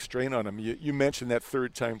there's a big strain on them. You mentioned that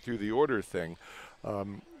third time through the order thing.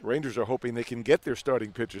 Rangers are hoping they can get their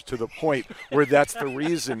starting pitchers to the point where that's the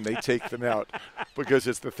reason they take them out, because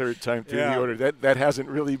it's the third time through the order. That hasn't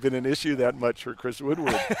really been an issue that much for Chris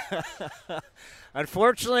Woodward.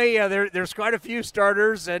 Unfortunately, there's quite a few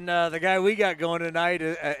starters, and the guy we got going tonight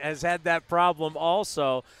has had that problem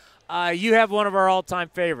also. You have one of our all-time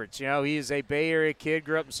favorites. He is a Bay Area kid,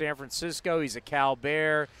 grew up in San Francisco. He's a Cal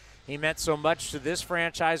Bear. He meant so much to this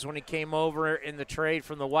franchise when he came over in the trade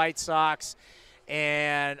from the White Sox.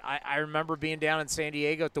 And I remember being down in San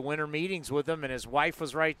Diego at the winter meetings with him, and his wife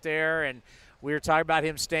was right there, and we were talking about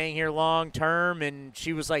him staying here long-term, and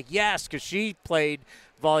she was like, yes, because she played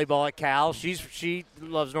volleyball at Cal. She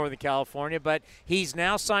loves Northern California, but he's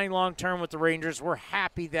now signed long-term with the Rangers. We're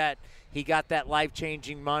happy that he got that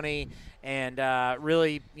life-changing money, and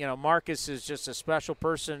really, Marcus is just a special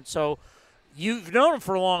person. So you've known him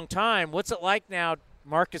for a long time. What's it like now,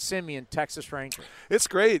 Marcus Semien, Texas Ranger? It's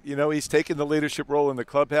great. He's taken the leadership role in the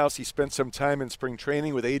clubhouse. He spent some time in spring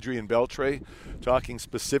training with Adrian Beltre, talking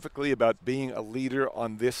specifically about being a leader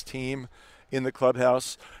on this team in the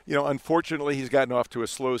clubhouse. Unfortunately, he's gotten off to a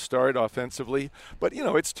slow start offensively, but,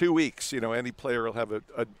 it's 2 weeks. Any player will have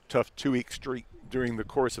a tough 2-week streak during the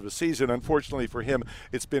course of a season. Unfortunately for him,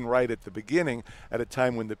 it's been right at the beginning, at a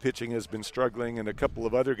time when the pitching has been struggling and a couple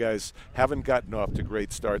of other guys haven't gotten off to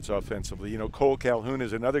great starts offensively. Cole Calhoun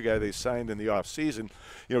is another guy they signed in the offseason,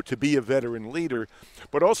 to be a veteran leader,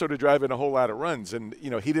 but also to drive in a whole lot of runs. And,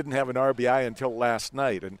 he didn't have an RBI until last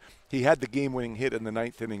night, and he had the game-winning hit in the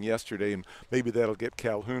ninth inning yesterday, and maybe that'll get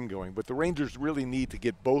Calhoun going. But the Rangers really need to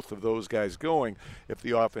get both of those guys going if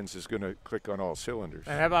the offense is going to click on all cylinders.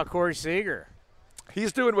 And how about Corey Seager?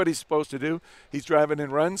 He's doing what he's supposed to do. He's driving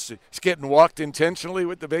in runs. He's getting walked intentionally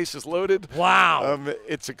with the bases loaded. Wow.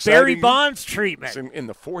 It's exciting. Barry Bonds treatment. It's in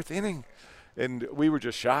the fourth inning. And we were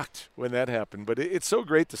just shocked when that happened. But it's so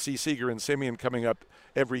great to see Seager and Semien coming up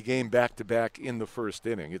every game back-to-back in the first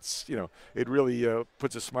inning. It's, it really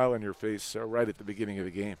puts a smile on your face right at the beginning of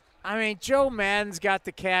the game. I mean, Joe Madden's got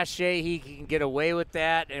the cachet. He can get away with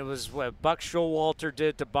that. It was what Buck Showalter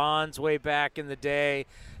did to Bonds way back in the day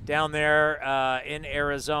down there in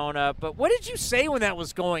Arizona. But what did you say when that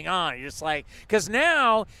was going on? You're just like, because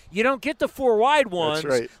now you don't get the 4 wide ones.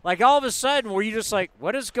 That's right. Like all of a sudden, were you just like,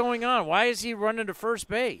 what is going on? Why is he running to first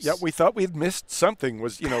base? Yeah, we thought we'd missed something.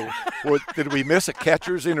 Did we miss a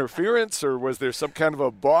catcher's interference, or was there some kind of a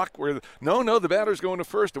balk where no, the batter's going to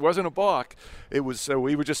first? It wasn't a balk. It was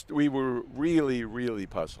we were really, really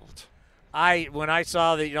puzzled. When I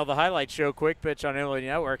saw the the highlight show Quick Pitch on MLB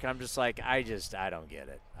Network, I'm just like, I don't get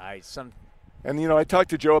it. And I talked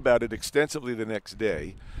to Joe about it extensively the next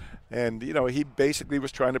day, and he basically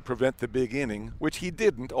was trying to prevent the big inning, which he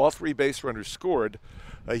didn't. All 3 base runners scored.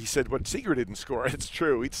 He said, "But Seager didn't score." It's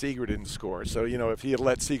true. Seager didn't score. So if he had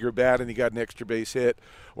let Seager bat and he got an extra base hit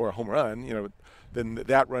or a home run, then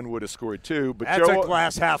that run would have scored too. But that's Joe, a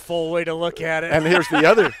glass half full way to look at it. And here's the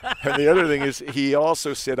other. And the other thing is, he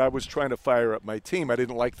also said, I was trying to fire up my team. I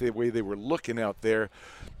didn't like the way they were looking out there,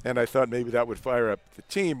 and I thought maybe that would fire up the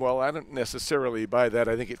team. Well, I don't necessarily buy that.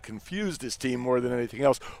 I think it confused his team more than anything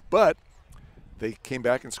else. But they came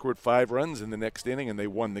back and scored 5 runs in the next inning, and they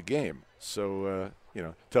won the game. So,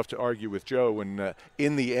 tough to argue with Joe. And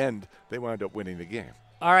in the end, they wound up winning the game.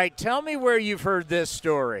 All right, tell me where you've heard this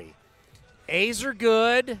story. A's are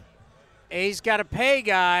good. A's got to pay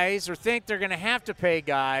guys or think they're going to have to pay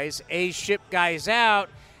guys. A's ship guys out.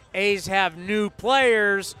 A's have new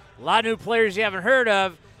players, a lot of new players you haven't heard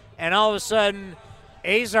of, and all of a sudden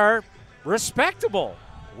A's are respectable.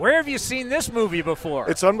 Where have you seen this movie before?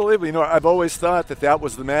 It's unbelievable. You know, I've always thought that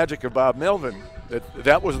was the magic of Bob Melvin.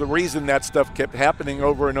 That was the reason that stuff kept happening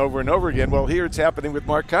over and over and over again. Well, here it's happening with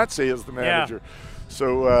Mark Kotsay as the manager. Yeah.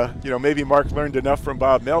 So, maybe Mark learned enough from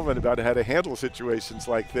Bob Melvin about how to handle situations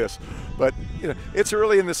like this. But, it's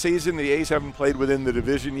early in the season. The A's haven't played within the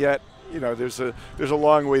division yet. There's a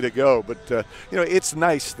long way to go. But, it's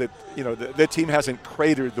nice that, the team hasn't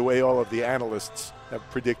cratered the way all of the analysts have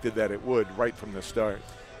predicted that it would right from the start.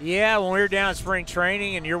 Yeah, when we were down at spring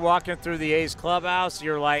training and you're walking through the A's clubhouse,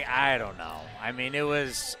 you're like, I don't know. I mean,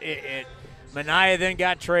 Manaea then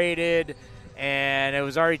got traded, and it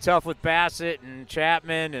was already tough with Bassett and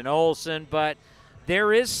Chapman and Olsen. But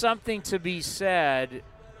there is something to be said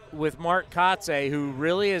with Mark Kotsay, who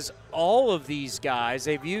really is all of these guys.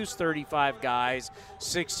 They've used 35 guys,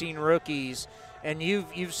 16 rookies. And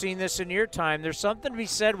you've seen this in your time. There's something to be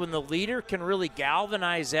said when the leader can really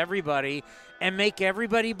galvanize everybody and make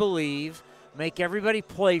everybody believe, make everybody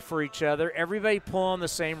play for each other, everybody pull on the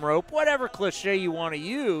same rope, whatever cliche you want to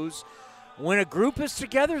use. When a group is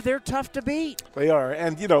together, they're tough to beat. They are.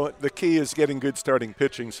 And, the key is getting good starting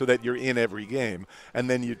pitching so that you're in every game. And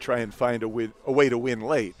then you try and find a way to win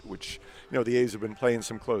late, which, the A's have been playing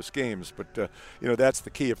some close games. But, that's the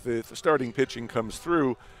key. If the starting pitching comes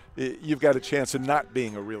through, you've got a chance of not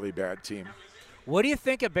being a really bad team. What do you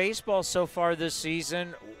think of baseball so far this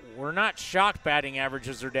season? We're not shocked batting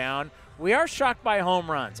averages are down. We are shocked by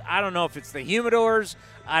home runs. I don't know if it's the humidors.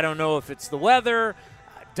 I don't know if it's the weather.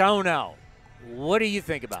 I don't know. What do you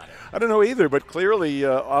think about it? I don't know either, but clearly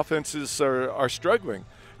offenses are struggling.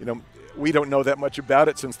 We don't know that much about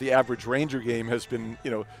it since the average Ranger game has been,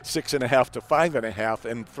 6.5 to 5.5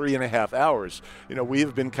 and 3.5 hours. We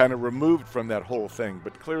have been kind of removed from that whole thing,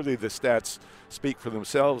 but clearly the stats speak for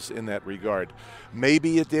themselves in that regard.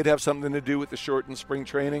 Maybe it did have something to do with the shortened spring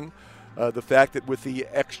training, the fact that with the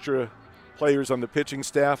extra players on the pitching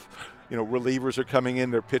staff, relievers are coming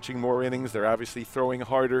in, they're pitching more innings, they're obviously throwing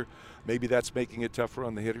harder. Maybe that's making it tougher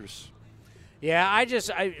on the hitters. Yeah,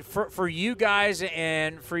 for you guys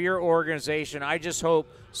and for your organization, I just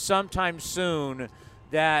hope sometime soon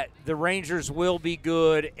that the Rangers will be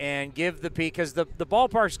good and give because the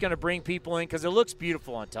ballpark's going to bring people in because it looks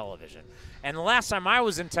beautiful on television. And the last time I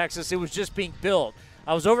was in Texas, it was just being built.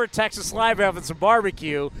 I was over at Texas Live having some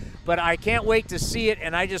barbecue, but I can't wait to see it,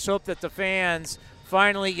 and I just hope that the fans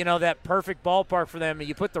finally, that perfect ballpark for them, and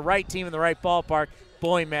you put the right team in the right ballpark,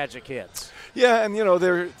 boy, magic hits. Yeah, and,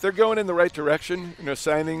 they're going in the right direction.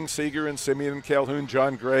 Signing Seager and Simeon, Calhoun,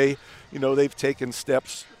 John Gray, they've taken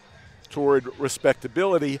steps toward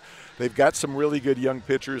respectability. They've got some really good young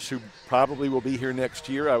pitchers who probably will be here next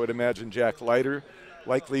year. I would imagine Jack Leiter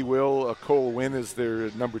likely will. Cole Winn is their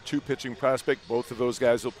number 2 pitching prospect. Both of those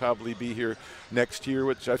guys will probably be here next year,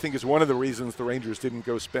 which I think is one of the reasons the Rangers didn't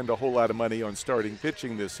go spend a whole lot of money on starting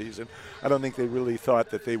pitching this season. I don't think they really thought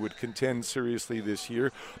that they would contend seriously this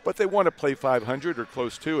year, but they want to play 500 or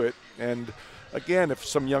close to it. And again, if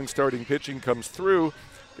some young starting pitching comes through,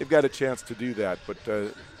 they've got a chance to do that.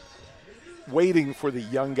 But waiting for the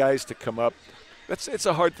young guys to come up, it's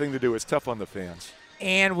a hard thing to do. It's tough on the fans.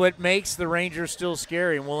 And what makes the Rangers still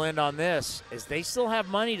scary, and we'll end on this, is they still have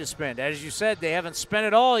money to spend. As you said, they haven't spent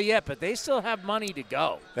it all yet, but they still have money to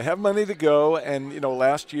go. They have money to go, and,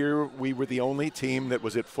 last year we were the only team that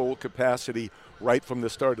was at full capacity right from the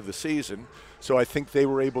start of the season. So I think they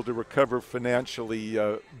were able to recover financially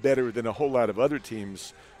better than a whole lot of other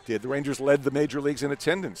teams did. The Rangers led the major leagues in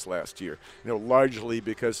attendance last year, largely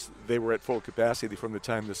because they were at full capacity from the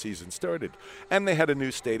time the season started. And they had a new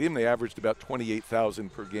stadium. They averaged about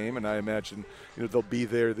 28,000 per game, and I imagine they'll be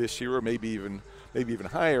there this year or maybe even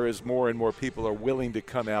higher as more and more people are willing to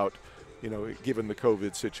come out, given the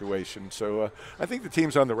COVID situation. So I think the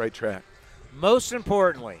team's on the right track. Most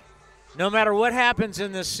importantly, no matter what happens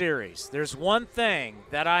in this series, there's one thing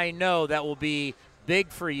that I know that will be big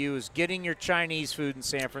for you is getting your Chinese food in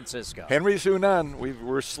San Francisco. Henry's Hunan.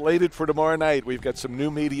 We're slated for tomorrow night. We've got some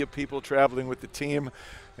new media people traveling with the team,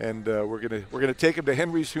 and we're gonna take them to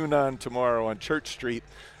Henry's Hunan tomorrow on Church Street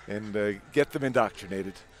and get them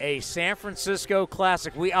indoctrinated. A San Francisco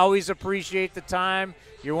classic. We always appreciate the time.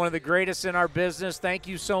 You're one of the greatest in our business. Thank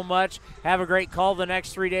you so much. Have a great call the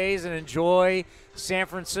next 3 days and enjoy San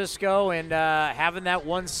Francisco and having that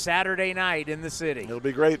one Saturday night in the city. It'll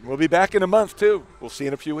be great. We'll be back in a month, too. We'll see you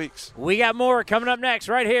in a few weeks. We got more coming up next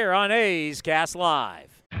right here on A's Cast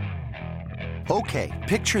Live. Okay,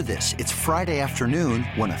 picture this. It's Friday afternoon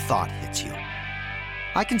when a thought hits you.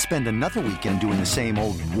 I can spend another weekend doing the same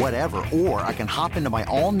old whatever, or I can hop into my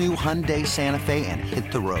all-new Hyundai Santa Fe and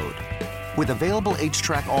hit the road. With available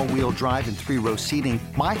H-Track all-wheel drive and 3-row seating,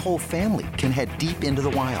 my whole family can head deep into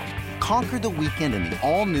the wild. Conquer the weekend in the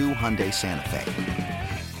all-new Hyundai Santa Fe.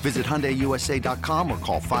 Visit HyundaiUSA.com or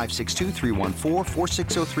call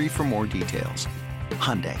 562-314-4603 for more details.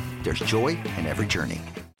 Hyundai, there's joy in every journey.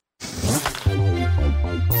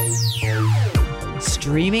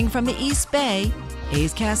 Streaming from the East Bay,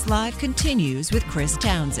 A's Cast Live continues with Chris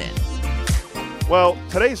Townsend. Well,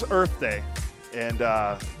 today's Earth Day, and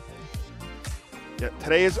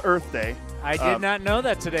today is Earth Day. I did not know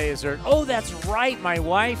that today is Earth. Oh, that's right, my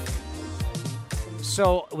wife.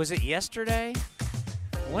 So, was it yesterday?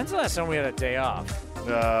 When's the last time we had a day off?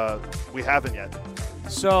 We haven't yet.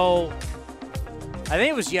 So, I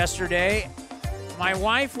think it was yesterday. My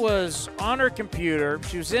wife was on her computer.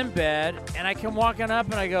 She was in bed, and I come walking up,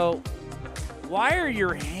 and I go, "Why are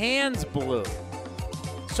your hands blue?"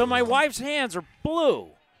 So my wife's hands are blue.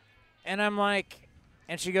 And I'm like,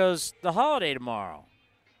 and she goes, "The holiday tomorrow."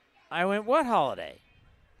 I went, "What holiday?"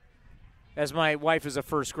 As my wife is a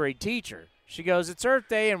first-grade teacher. She goes, "It's Earth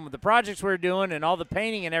Day, and with the projects we're doing and all the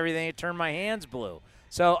painting and everything, it turned my hands blue."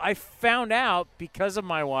 So I found out because of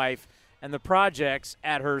my wife and the projects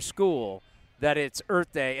at her school that it's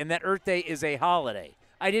Earth Day, and that Earth Day is a holiday.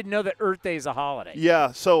 I didn't know that Earth Day is a holiday.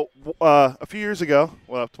 Yeah, so a few years ago,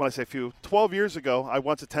 well, when I say a few, 12 years ago, I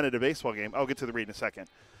once attended a baseball game. I'll get to the read in a second.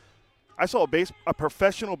 I saw a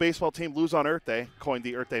professional baseball team lose on Earth Day, coined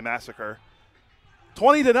the Earth Day Massacre,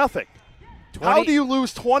 20-0. How do you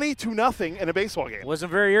lose 20-0 in a baseball game?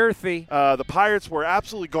 Wasn't very earthy. The Pirates were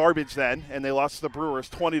absolutely garbage then, and they lost to the Brewers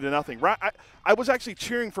 20-0. I was actually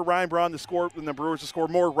cheering for Ryan Braun to score and the Brewers to score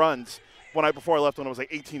more runs before I left when it was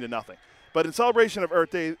like 18-0. But in celebration of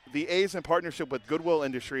Earth Day, the A's, in partnership with Goodwill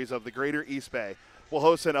Industries of the Greater East Bay, will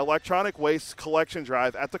host an electronic waste collection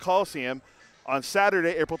drive at the Coliseum on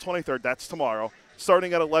Saturday, April 23rd. That's tomorrow,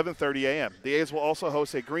 starting at 11:30 a.m. The A's will also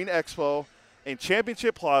host a Green Expo in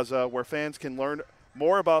Championship Plaza, where fans can learn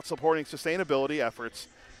more about supporting sustainability efforts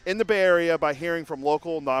in the Bay Area by hearing from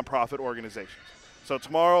local nonprofit organizations. So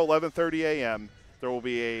tomorrow, 11:30 a.m., there will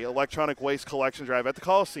be a electronic waste collection drive at the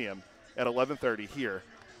Coliseum at 11:30 here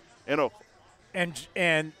in Oakland.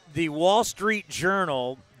 And the Wall Street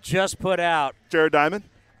Journal just put out Jared Diamond?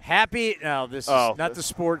 This is not the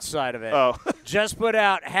sports side of it. Oh. Just put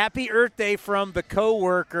out Happy Earth Day from the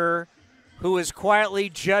coworker who is quietly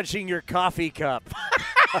judging your coffee cup.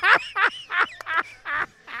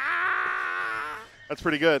 That's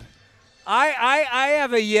pretty good. I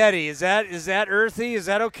have a Yeti. Is that earthy? Is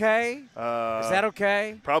that okay? Is that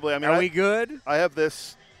okay? Probably. I mean, are we good? I have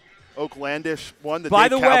this Oaklandish one that By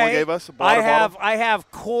Dave the Cowell way, gave us. I have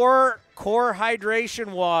core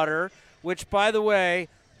hydration water, which, by the way,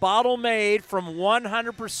 bottle made from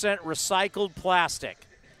 100% recycled plastic.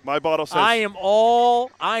 My bottle says I am all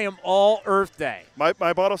Earth Day. My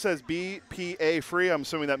bottle says BPA free. I'm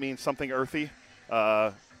assuming that means something earthy.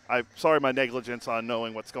 I'm sorry my negligence on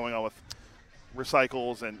knowing what's going on with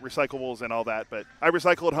recyclables and all that, but I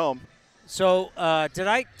recycle at home. So did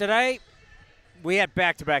I? We had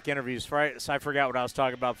back-to-back interviews, right? So I forgot what I was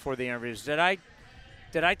talking about before the interviews. Did I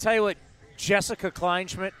tell you what Jessica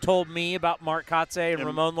Kleinschmidt told me about Mark Kotsay and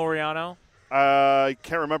Ramon Laureano? I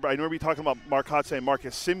can't remember. I remember you talking about Mark Kotsay and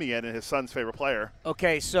Marcus Semien and his son's favorite player.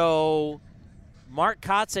 Okay, so Mark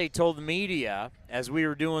Kotsay told the media as we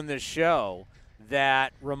were doing this show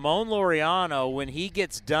that Ramon Laureano, when he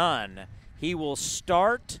gets done, he will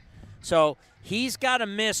start. So he's got to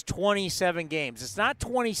miss 27 games. It's not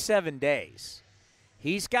 27 days.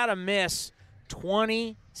 He's got to miss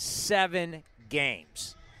 27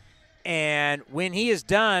 games. And when he is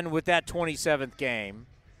done with that 27th game,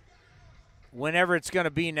 whenever it's going to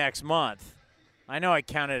be next month, I know I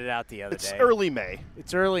counted it out the other day. It's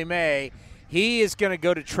early May. He is going to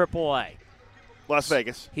go to AAA. Las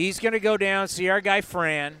Vegas. He's going to go down, see our guy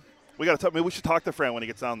Fran. We got to talk. Maybe we should talk to Fran when he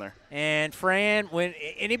gets down there. And Fran, when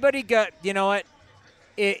anybody you know what?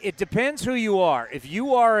 It depends who you are. If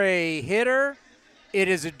you are a hitter, it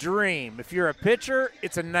is a dream. If you're a pitcher,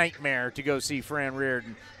 it's a nightmare to go see Fran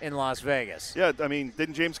Reardon in Las Vegas. Yeah, I mean,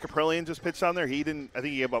 didn't James Caprillion just pitch down there? He didn't. I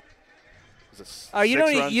think he gave up. You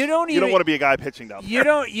don't want to be a guy pitching down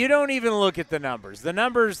there. You don't even look at the numbers. The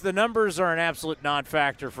numbers are an absolute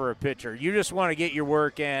non-factor for a pitcher. You just want to get your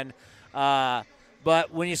work in.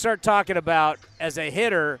 But when you start talking about as a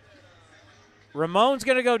hitter, Ramon's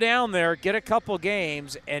going to go down there, get a couple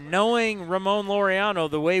games, and knowing Ramon Laureano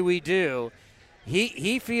the way we do,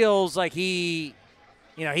 he feels like he's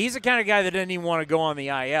the kind of guy that doesn't even want to go on the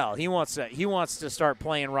IL. He wants to start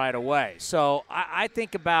playing right away. So I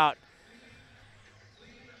think about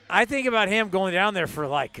him going down there for,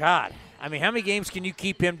 like, God, I mean, how many games can you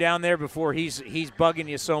keep him down there before he's bugging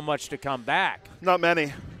you so much to come back? Not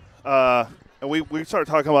many. And we started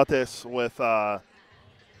talking about this with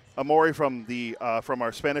Amori from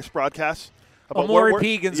our Spanish broadcast. Amori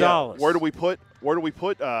P. Gonzalez. Yeah, where do we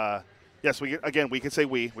put? Yes, we can say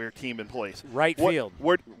we're a team in place. Right field.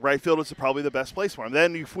 Right field is probably the best place for him.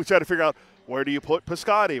 Then we try to figure out, where do you put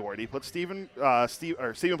Piscotty? Where do you put Steven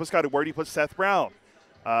Piscotty? Where do you put Seth Brown?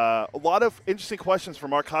 A lot of interesting questions for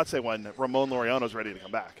Mark Kotsay when Ramon Laureano's ready to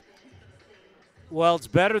come back. Well, it's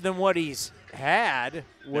better than what he's had,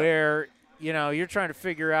 where you're trying to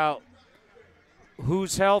figure out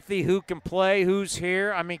who's healthy, who can play, who's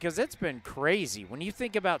here. I mean, because it's been crazy. When you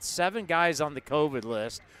think about 7 guys on the COVID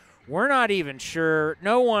list, we're not even sure.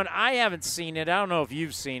 I haven't seen it. I don't know if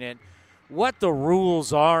you've seen it, what the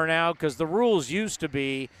rules are now, because the rules used to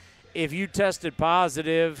be if you tested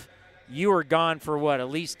positive, you were gone for, at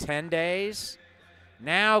least 10 days?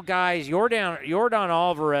 Now, guys, Yordan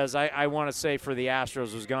Alvarez, I want to say for the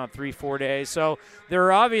Astros, was gone 3-4 days. So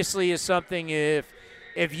there obviously is something if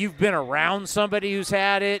you've been around somebody who's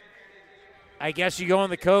had it, I guess you go on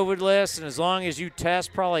the COVID list, and as long as you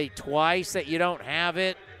test probably twice that you don't have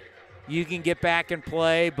it, you can get back and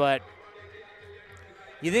play. But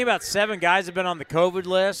you think about 7 guys have been on the COVID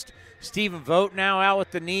list. Stephen Vogt now out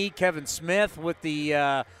with the knee. Kevin Smith with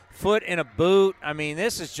the foot in a boot. I mean,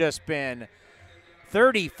 this has just been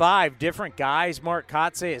 35 different guys Mark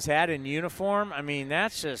Kotsay has had in uniform. I mean,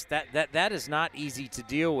 that's just that is not easy to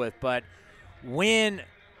deal with. But when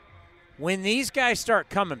these guys start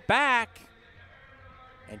coming back,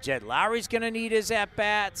 and Jed Lowry's going to need his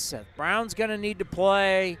at-bats, Seth Brown's going to need to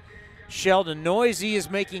play, Sheldon Noisy is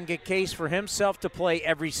making a case for himself to play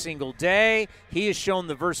every single day. He has shown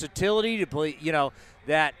the versatility to play,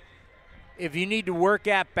 that if you need to work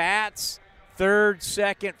at-bats, third,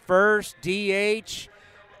 second, first, DH,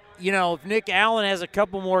 if Nick Allen has a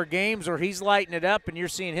couple more games or he's lighting it up and you're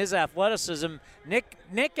seeing his athleticism,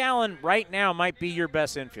 Nick Allen right now might be your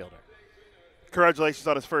best infielder. Congratulations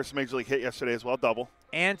on his first Major League hit yesterday as well, double.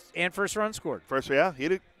 And first run scored. He had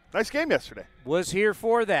a nice game yesterday. Was here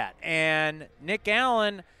for that. And Nick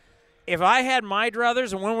Allen, if I had my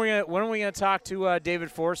druthers, and when are we gonna talk to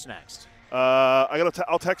David Force next?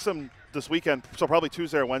 I'll text him this weekend, so probably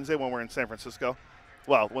Tuesday or Wednesday when we're in San Francisco.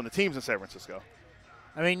 Well, when the team's in San Francisco.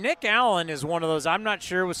 I mean, Nick Allen is one of those. I'm not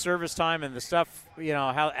sure with service time and the stuff,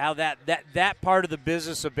 how that part of the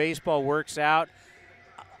business of baseball works out.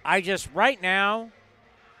 Right now,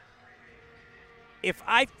 if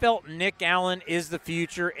I felt Nick Allen is the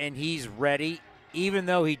future and he's ready, even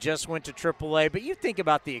though he just went to AAA, but you think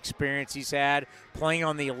about the experience he's had playing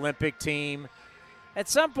on the Olympic team. At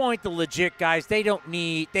some point, the legit guys, they don't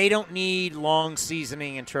need long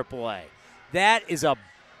seasoning in AAA. That is a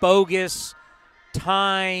bogus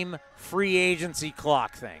time free agency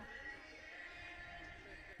clock thing.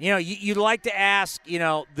 You'd like to ask,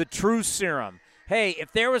 the true serum. Hey,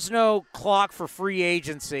 if there was no clock for free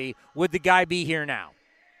agency, would the guy be here now?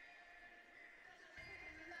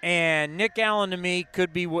 And Nick Allen to me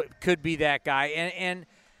could be that guy.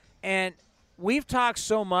 And we've talked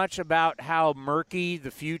so much about how murky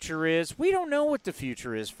the future is. We don't know what the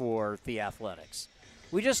future is for the Athletics.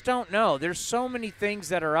 We just don't know. There's so many things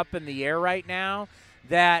that are up in the air right now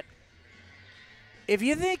that if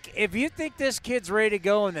you think this kid's ready to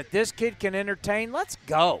go and that this kid can entertain, let's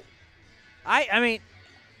go. I mean,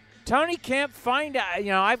 Tony Kemp, find out.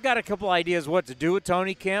 I've got a couple ideas what to do with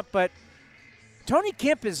Tony Kemp, but Tony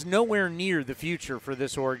Kemp is nowhere near the future for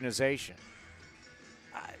this organization.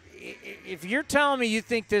 If you're telling me you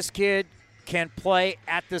think this kid can play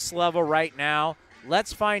at this level right now,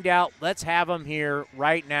 let's find out. Let's have him here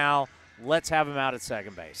right now. Let's have him out at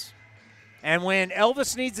second base. And when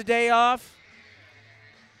Elvis needs a day off,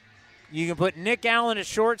 you can put Nick Allen at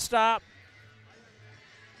shortstop.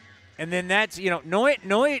 And then that's,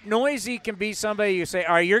 Noisy can be somebody you say,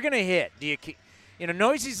 all right, you're going to hit.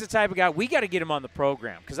 Noisy's the type of guy, we got to get him on the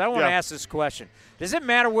program because I want to ask this question. Does it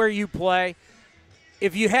matter where you play?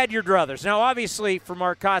 If you had your druthers. Now, obviously, for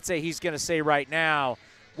Mark Kotsay, he's going to say right now,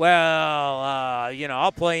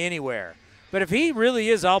 I'll play anywhere. But if he really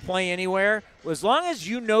is, I'll play anywhere, as long as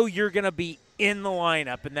you're going to be in the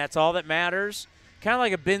lineup, and that's all that matters, kind of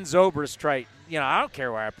like a Ben Zobrist trait. I don't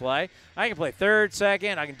care where I play. I can play third,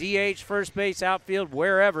 second. I can DH, first base, outfield,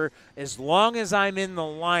 wherever. As long as I'm in the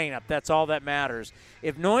lineup, that's all that matters.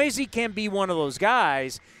 If Noisy can be one of those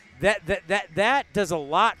guys, that does a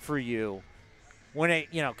lot for you.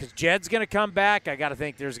 Because Jed's going to come back. I got to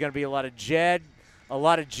think there's going to be a lot of Jed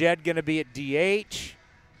going to be at DH.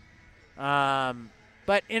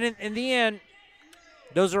 But in the end,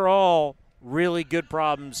 those are all really good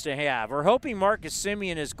problems to have. We're hoping Marcus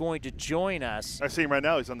Semien is going to join us. I see him right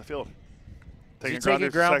now. He's on the field. Taking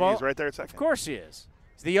ground ball? He's right there at second. Of course he is.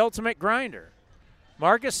 He's the ultimate grinder.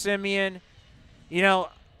 Marcus Semien, you know,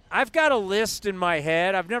 I've got a list in my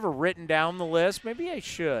head. I've never written down the list. Maybe I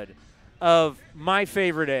should. Of my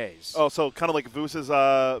favorite A's. Oh, so kind of like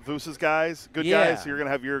Voosa's guys, good guys. So you're going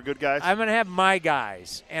to have your good guys? I'm going to have my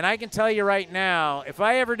guys. And I can tell you right now, if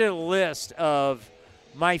I ever did a list of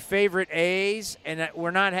my favorite A's, and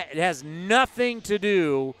it has nothing to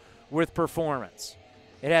do with performance.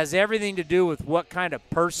 It has everything to do with what kind of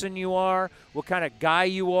person you are, what kind of guy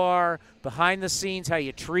you are, behind the scenes, how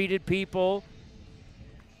you treated people.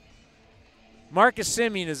 Marcus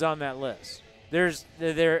Semien is on that list.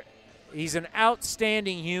 He's an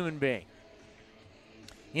outstanding human being.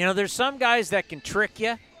 You know, there's some guys that can trick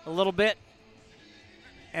you a little bit,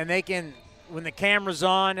 and they can, when the camera's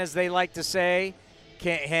on, as they like to say,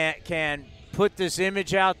 can put this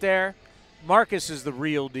image out there. Marcus is the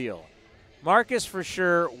real deal. Marcus, for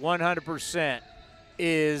sure, 100%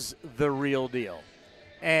 is the real deal.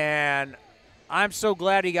 And I'm so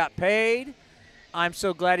glad he got paid. I'm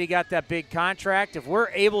so glad he got that big contract. If we're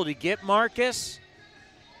able to get Marcus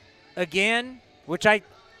again, which I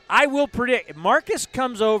will predict, if Marcus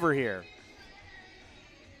comes over here,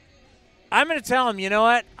 I'm going to tell him, you know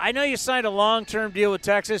what? I know you signed a long-term deal with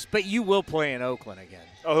Texas, but you will play in Oakland again.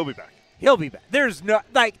 Oh, he'll be back. He'll be back. There's no,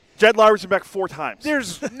 like, Jed Lowry's been back 4 times.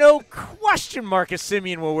 There's no question Marcus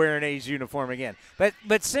Semien will wear an A's uniform again.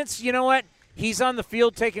 But since, you know what, he's on the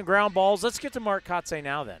field taking ground balls, let's get to Mark Kotsay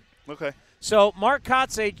now then. Okay. So Mark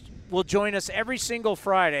Kotsay will join us every single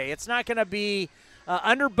Friday. It's not going to be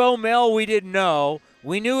under Bo Mel, we didn't know.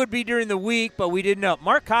 We knew it would be during the week, but we didn't know.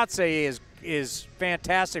 Mark Kotsay is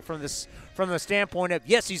fantastic from the standpoint of,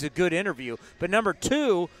 yes, he's a good interview, but number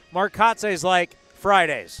 2, Mark Kotsay is like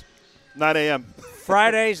Fridays. 9 a.m.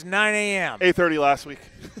 Fridays, 9 a.m. 8:30 last week.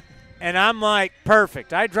 And I'm like,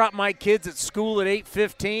 perfect. I drop my kids at school at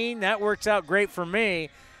 8:15. That works out great for me.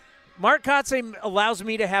 Mark Kotsay allows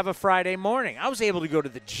me to have a Friday morning. I was able to go to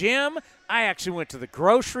the gym. I actually went to the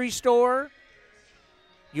grocery store.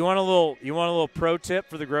 You want a little pro tip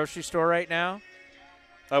for the grocery store right now?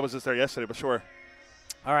 I was just there yesterday, but sure.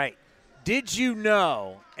 All right. Did you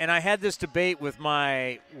know, and I had this debate with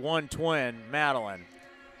my one twin, Madeline,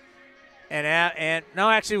 and no,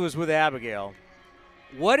 actually it was with Abigail.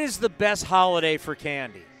 What is the best holiday for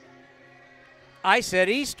candy? I said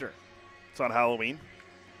Easter. It's on Halloween.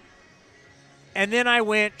 And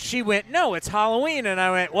then she went, no, it's Halloween. And I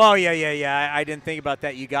went, well, yeah, I didn't think about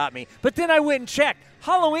that. You got me. But then I went and checked.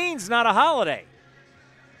 Halloween's not a holiday.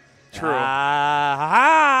 True.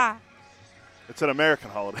 It's an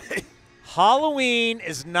American holiday. Halloween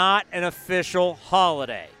is not an official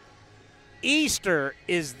holiday. Easter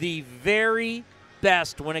is the very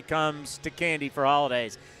best when it comes to candy for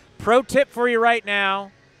holidays. Pro tip for you right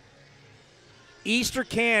now. Easter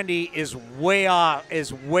candy is way on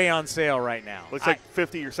sale right now. Looks like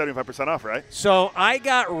 50 or 75% off, right? So I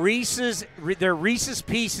got they're Reese's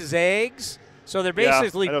Pieces eggs. So they're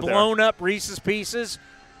basically blown up Reese's Pieces.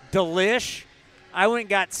 Delish. I went and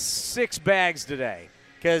got 6 bags today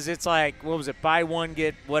because it's like, what was it, buy one,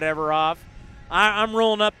 get whatever off. I'm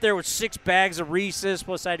rolling up there with 6 bags of Reese's,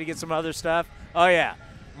 plus I had to get some other stuff. Oh, yeah.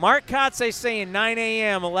 Mark Kotsay saying 9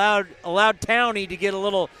 a.m. allowed Townie to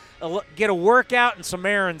get a workout and some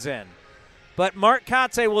errands in. But Mark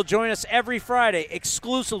Kotsay will join us every Friday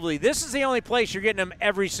exclusively. This is the only place you're getting him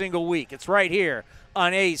every single week. It's right here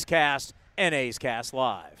on A's Cast and A's Cast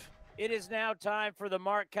Live. It is now time for the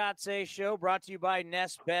Mark Kotsay Show, brought to you by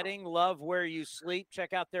Nest Bedding. Love where you sleep.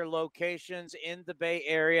 Check out their locations in the Bay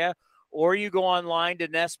Area, or you go online to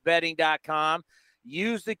nestbedding.com.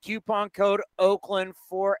 Use the coupon code Oakland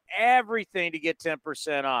for everything to get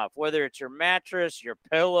 10% off, whether it's your mattress, your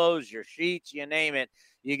pillows, your sheets, you name it.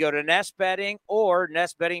 You go to Nest Bedding or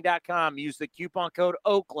nestbedding.com. Use the coupon code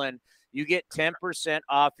Oakland. You get 10%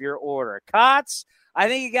 off your order. Kots, I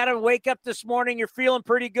think you got to wake up this morning. You're feeling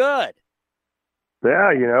pretty good.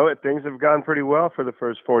 Yeah, things have gone pretty well for the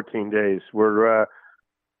first 14 days. We're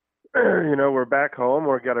we're back home.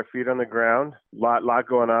 We've got our feet on the ground. Lot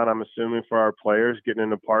going on, I'm assuming, for our players, getting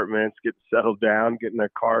in apartments, getting settled down, getting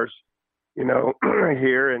their cars,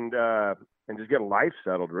 here and just getting life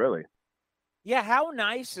settled, really. Yeah, how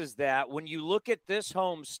nice is that when you look at this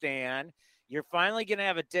homestand, you're finally going to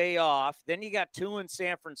have a day off. Then you got 2 in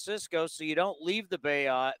San Francisco, so you don't leave the Bay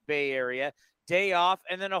Area. Day off,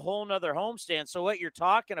 and then a whole nother homestand. So what you're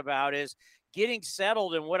talking about is getting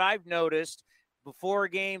settled, and what I've noticed before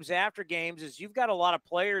games, after games, is you've got a lot of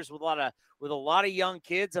players with a lot of young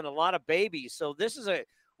kids and a lot of babies. So this is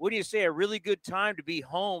wouldn't you say, a really good time to be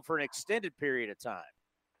home for an extended period of time?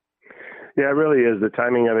 Yeah, it really is. The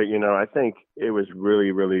timing of it, I think it was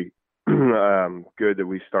really, really good that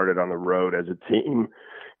we started on the road as a team.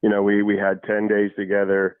 We had 10 days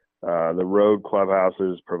together. The road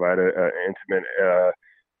clubhouses provide an intimate,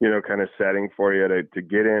 kind of setting for you to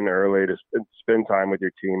get in early, to spend time with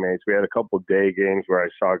your teammates. We had a couple of day games where I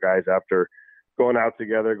saw guys after going out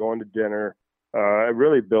together, going to dinner. It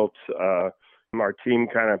really built our team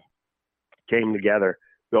kind of came together,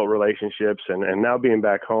 built relationships, and now being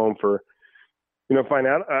back home for, find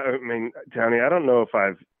out. I mean, Tony, I don't know if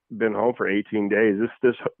I've been home for 18 days.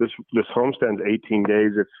 This homestand's 18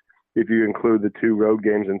 days if you include the 2 road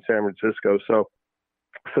games in San Francisco. So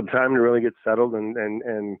some time to really get settled and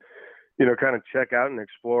kind of check out and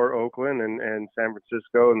explore Oakland and San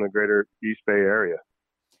Francisco and the greater East Bay area.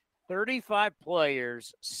 35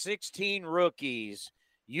 players, 16 rookies.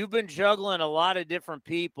 You've been juggling a lot of different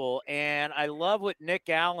people, and I love what Nick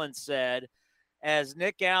Allen said. As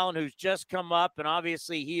Nick Allen, who's just come up, and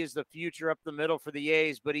obviously he is the future up the middle for the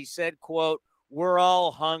A's, but he said, quote, "We're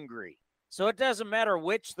all hungry." So it doesn't matter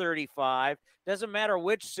which 35, doesn't matter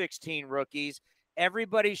which 16 rookies.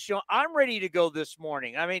 Everybody's showing. I'm ready to go this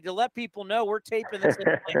morning. I mean, to let people know we're taping this.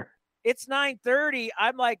 It's 9:30.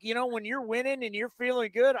 I'm like, when you're winning and you're feeling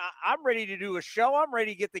good, I'm ready to do a show. I'm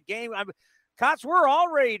ready to get the game. Kots, we're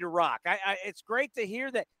all ready to rock. It's great to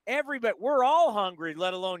hear that we're all hungry,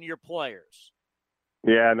 let alone your players.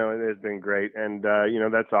 Yeah, no, it has been great. And,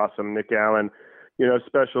 that's awesome. Nick Allen,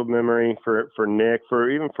 special memory for Nick,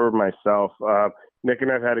 even for myself. Nick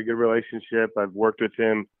and I've had a good relationship. I've worked with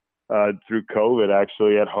him through COVID,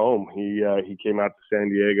 actually, at home. He came out to San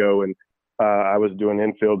Diego, and I was doing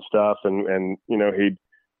infield stuff, and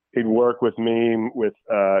he'd work with me,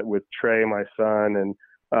 with Trey, my son, and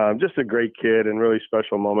just a great kid, and really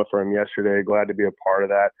special moment for him yesterday. Glad to be a part of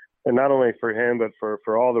that. And not only for him, but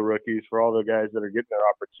for all the rookies, for all the guys that are getting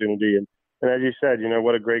that opportunity. And as you said,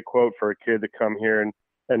 what a great quote for a kid to come here and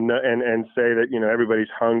say that, everybody's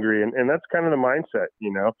hungry. And that's kind of the mindset,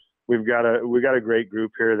 We've got a great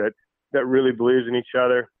group here that really believes in each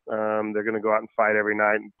other. They're going to go out and fight every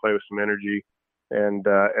night and play with some energy. And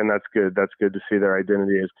that's good. That's good to see their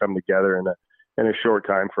identity has come together in a short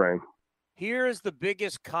time frame. Here is the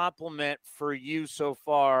biggest compliment for you so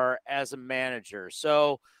far as a manager.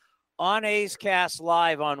 So on A's Cast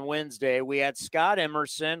Live on Wednesday, we had Scott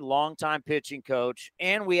Emerson, longtime pitching coach,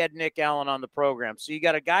 and we had Nick Allen on the program. So you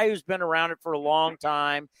got a guy who's been around it for a long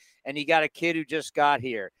time, and you got a kid who just got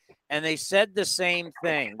here. And they said the same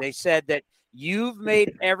thing. They said that you've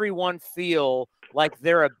made everyone feel like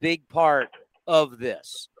they're a big part of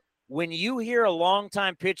this. When you hear a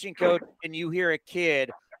longtime pitching coach and you hear a kid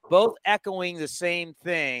both echoing the same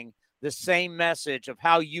thing, the same message of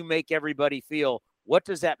how you make everybody feel, what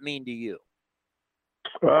does that mean to you?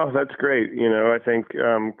 Well, that's great. I think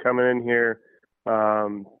coming in here,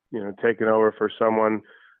 taking over for someone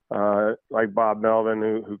like Bob Melvin,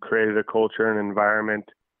 who created a culture and environment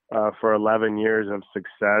for 11 years of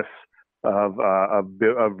success,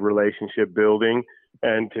 of relationship building,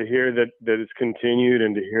 and to hear that it's continued,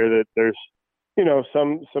 and to hear that there's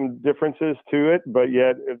some differences to it, but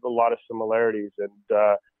yet a lot of similarities.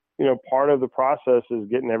 And part of the process is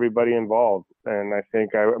getting everybody involved. And I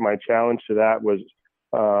think my challenge to that was,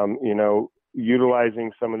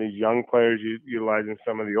 utilizing some of these young players, utilizing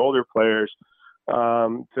some of the older players,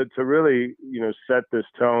 to really, set this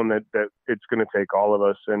tone that it's going to take all of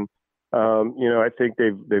us. And, I think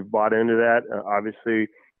they've bought into that. Obviously,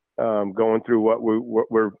 going through what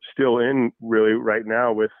we're still in really right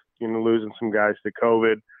now with, losing some guys to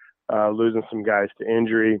COVID, losing some guys to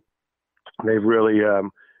injury. They've really,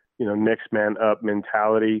 next man up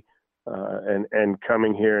mentality, and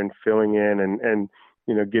coming here and filling in and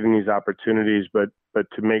getting these opportunities, but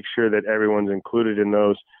to make sure that everyone's included in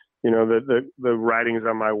those. The writings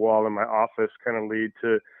on my wall in my office kind of lead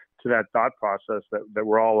to that thought process that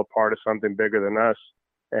we're all a part of something bigger than us,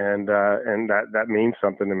 and that means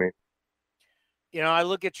something to me. I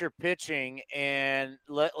look at your pitching, and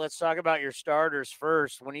let's talk about your starters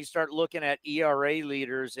first. When you start looking at ERA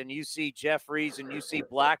leaders and you see Jeffries and you see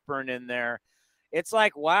Blackburn in there, it's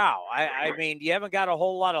like, wow. I mean, you haven't got a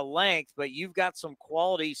whole lot of length, but you've got some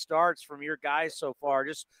quality starts from your guys so far.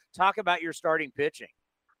 Just talk about your starting pitching.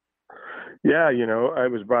 Yeah, I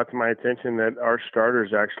was brought to my attention that our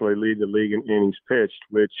starters actually lead the league in innings pitched,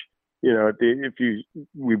 which, if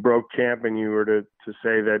we broke camp and you were to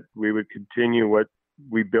say that we would continue what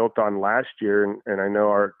we built on last year, and I know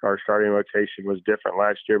our starting rotation was different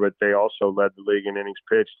last year, but they also led the league in innings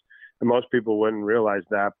pitched, and most people wouldn't realize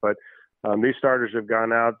that. But These starters have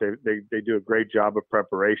gone out. They do a great job of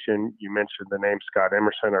preparation. You mentioned the name Scott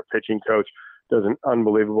Emerson, our pitching coach, does an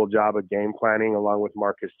unbelievable job of game planning along with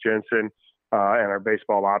Marcus Jensen and our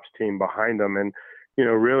baseball ops team behind them. And,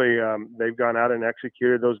 really they've gone out and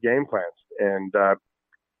executed those game plans. And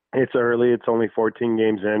it's early. It's only 14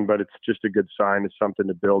 games in, but it's just a good sign. It's something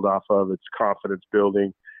to build off of. It's confidence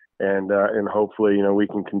building. And hopefully, we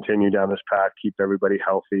can continue down this path, keep everybody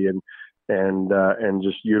healthy and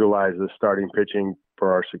just utilize the starting pitching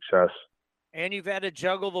for our success. And you've had to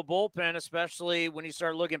juggle the bullpen, especially when you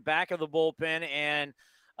start looking back at the bullpen and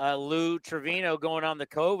Lou Trevino going on the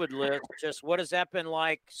COVID list. Just what has that been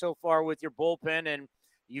like so far with your bullpen? And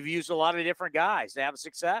you've used a lot of different guys to have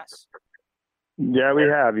success. Yeah, we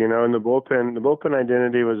have, and the bullpen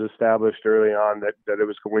identity was established early on that it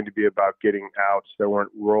was going to be about getting outs. There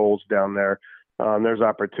weren't roles down there. There's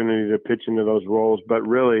opportunity to pitch into those roles, but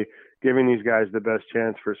really giving these guys the best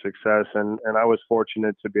chance for success. And I was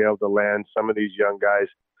fortunate to be able to land some of these young guys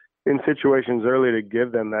in situations early to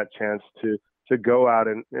give them that chance to go out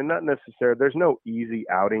and not necessarily, there's no easy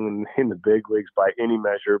outing in the big leagues by any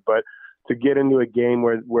measure, but to get into a game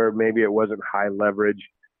where maybe it wasn't high leverage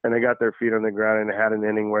and they got their feet on the ground and had an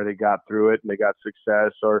inning where they got through it and they got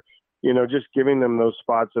success, or, just giving them those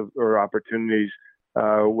spots or opportunities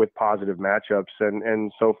with positive matchups.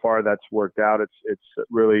 And so far that's worked out. It's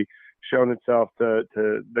really shown itself to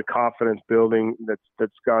the confidence building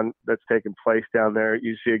that's taken place down there.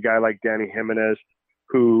 You see a guy like Danny Jimenez,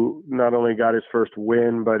 who not only got his first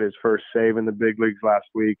win, but his first save in the big leagues last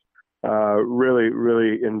week, really,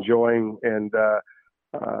 really enjoying and,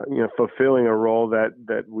 fulfilling a role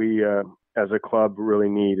that we as a club really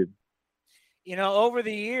needed. Over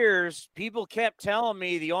the years, people kept telling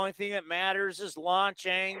me the only thing that matters is launch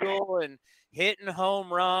angle and hitting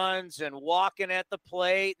home runs and walking at the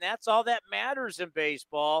plate. And that's all that matters in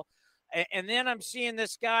baseball. And then I'm seeing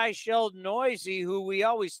this guy, Sheldon Noisy, who we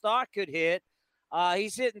always thought could hit.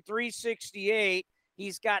 He's hitting 368.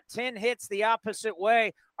 He's got 10 hits the opposite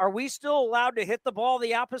way. Are we still allowed to hit the ball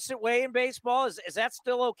the opposite way in baseball? Is that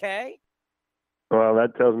still okay? Well,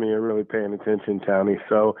 that tells me you're really paying attention, Townie.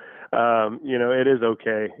 So, it is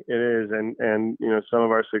okay. It is. And some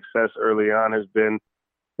of our success early on has been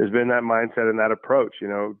that mindset and that approach.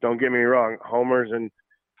 Don't get me wrong, homers and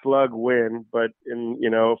slug win, but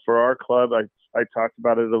for our club, I talked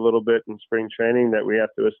about it a little bit in spring training that we have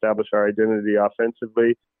to establish our identity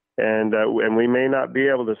offensively. And we may not be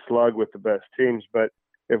able to slug with the best teams, but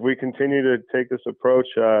if we continue to take this approach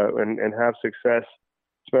and have success,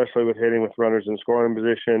 especially with hitting with runners in scoring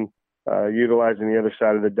position, utilizing the other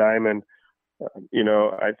side of the diamond,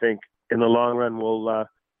 I think in the long run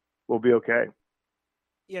we'll be okay.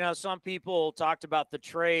 Some people talked about the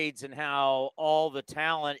trades and how all the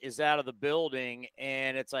talent is out of the building,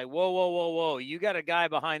 and it's like, whoa. You got a guy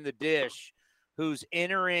behind the dish who's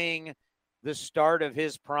entering the start of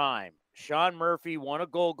his prime. Sean Murphy won a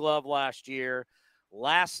Gold Glove last year.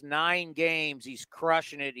 Last 9 games, he's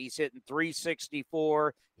crushing it. He's hitting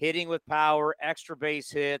 364, hitting with power, extra base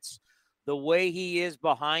hits. The way he is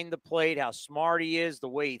behind the plate, how smart he is, the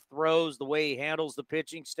way he throws, the way he handles the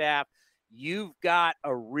pitching staff. You've got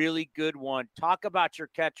a really good one. Talk about your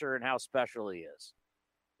catcher and how special he is.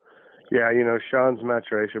 Yeah, Sean's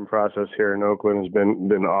maturation process here in Oakland has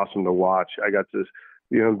been awesome to watch. I got this,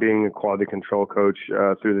 being a quality control coach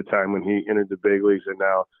through the time when he entered the big leagues and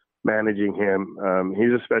now managing him.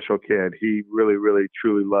 He's a special kid. He really, really,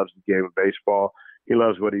 truly loves the game of baseball. He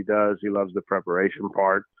loves what he does. He loves the preparation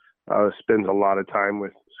part. Spends a lot of time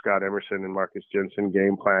with Scott Emerson and Marcus Jensen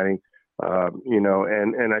game planning.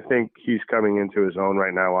 And I think he's coming into his own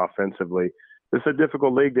right now offensively. It's a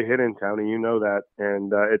difficult league to hit in, Townie. You know that,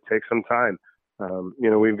 and it takes some time.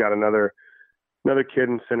 We've got another kid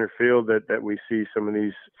in center field that we see some of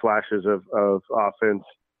these flashes of offense,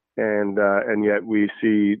 and yet we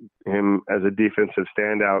see him as a defensive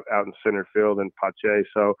standout out in center field in Kotsay.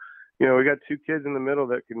 So, we got 2 kids in the middle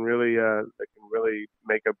that can really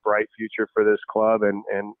make a bright future for this club,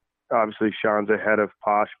 and obviously Sean's ahead of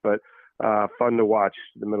Posh, but fun to watch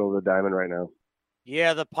the middle of the diamond right now.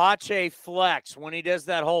 Yeah, the Pache flex, when he does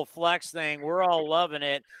that whole flex thing, we're all loving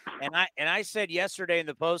it. And I said yesterday in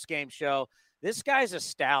the postgame show, this guy's a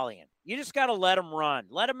stallion. You just got to let him run.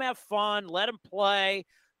 Let him have fun. Let him play.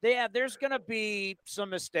 There's going to be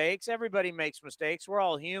some mistakes. Everybody makes mistakes. We're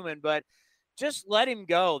all human, but just let him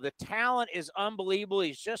go. The talent is unbelievable.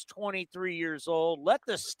 He's just 23 years old. Let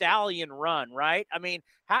the stallion run, right? I mean,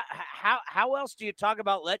 how else do you talk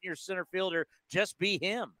about letting your center fielder just be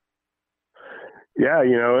him? Yeah,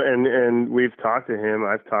 and we've talked to him.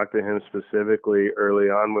 I've talked to him specifically early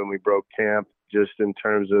on when we broke camp, just in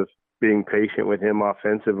terms of being patient with him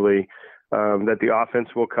offensively, that the offense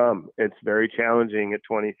will come. It's very challenging at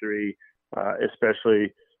 23,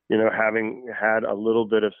 especially, having had a little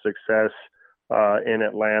bit of success in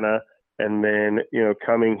Atlanta, and then,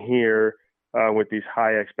 coming here with these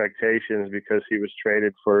high expectations because he was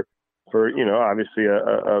traded for obviously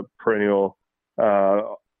a perennial,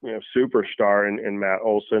 superstar in Matt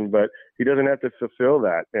Olson, but he doesn't have to fulfill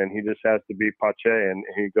that, and he just has to be Pache, and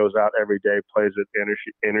he goes out every day, plays with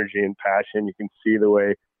energy and passion. You can see the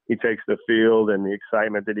way he takes the field and the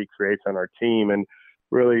excitement that he creates on our team. And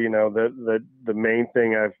really, the main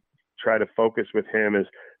thing I've tried to focus with him is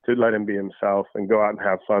to let him be himself and go out and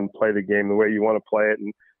have fun, play the game the way you want to play it,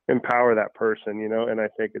 and empower that person, and I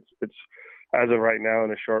think it's as of right now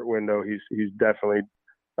in a short window, he's definitely,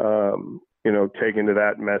 taken to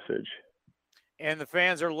that message. And the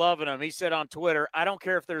fans are loving him. He said on Twitter, I don't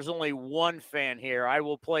care if there's only one fan here. I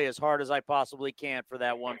will play as hard as I possibly can for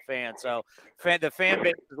that one fan. So the fan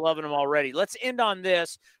base is loving him already. Let's end on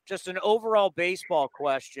this, just an overall baseball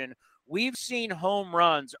question. We've seen home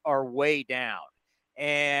runs are way down.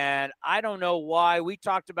 And I don't know why. We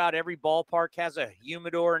talked about every ballpark has a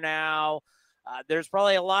humidor now. There's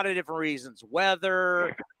probably a lot of different reasons.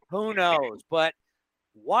 Weather, who knows. But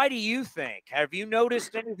why do you think? Have you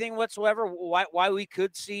noticed anything whatsoever why we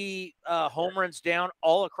could see home runs down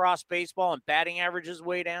all across baseball and batting averages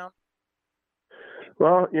way down?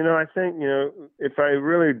 Well, I think, if I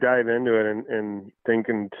really dive into it and think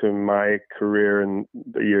into my career and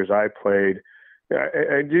the years I played,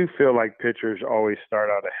 I do feel like pitchers always start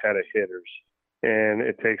out ahead of hitters, and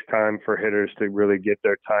it takes time for hitters to really get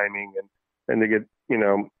their timing and to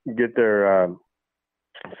get their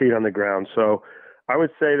feet on the ground. So I would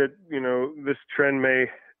say that, this trend may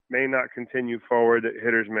not continue forward, that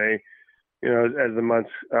hitters may, as the months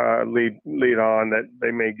lead on, that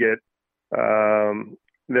they may get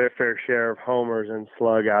their fair share of homers and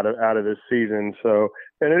slug out of this season. So,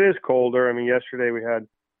 and it is colder. I mean, yesterday we had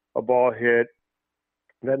a ball hit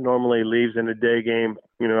that normally leaves in a day game.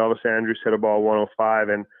 Elvis Andrus hit a ball 105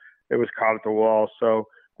 and it was caught at the wall. So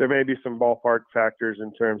there may be some ballpark factors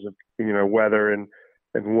in terms of, weather and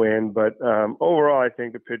wind. But overall, I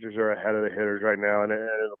think the pitchers are ahead of the hitters right now, and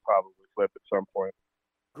it'll probably flip at some point.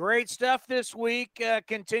 Great stuff this week.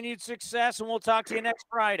 Continued success, and we'll talk to you next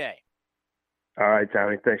Friday. All right,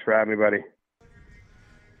 Tommy. Thanks for having me, buddy.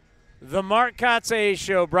 The Mark Kotsay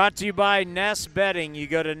Show, brought to you by Nest Bedding. You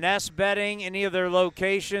go to Nest Bedding, any of their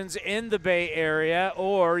locations in the Bay Area,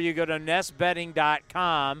 or you go to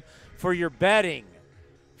nestbedding.com for your bedding,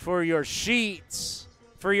 for your sheets,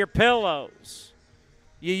 for your pillows.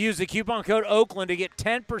 You use the coupon code Oakland to get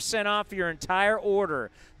 10% off your entire order.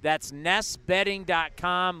 That's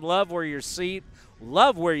nestbedding.com. Love where you sleep.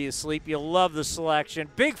 Love where you sleep. You'll love the selection.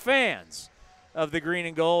 Big fans of the green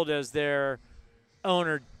and gold as their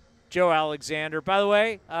owner, Joe Alexander. By the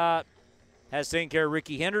way, has taken care of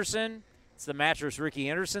Ricky Henderson. It's the mattress Ricky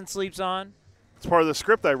Henderson sleeps on. It's part of the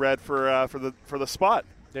script I read for the spot.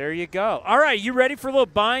 There you go. All right, you ready for a little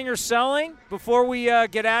buying or selling before we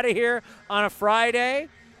get out of here on a Friday?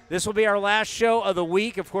 This will be our last show of the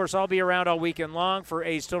week. Of course, I'll be around all weekend long for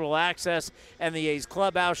A's Total Access and the A's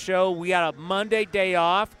Clubhouse show. We got a Monday day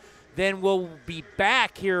off. Then we'll be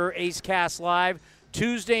back here, A's Cast Live,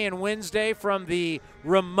 Tuesday and Wednesday from the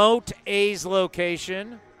remote A's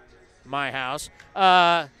location, my house,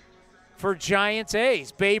 for Giants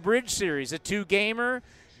A's Bay Bridge Series, a 2-gamer.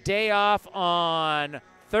 Day off on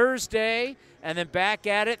Thursday, and then back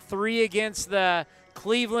at it, 3 against the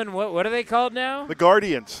Cleveland, what are they called now? The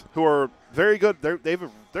Guardians, who are very good.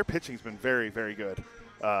 Their pitching's been very, very good.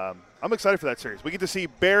 I'm excited for that series. We get to see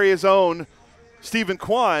Barry's own Stephen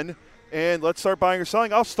Kwan, and let's start buying or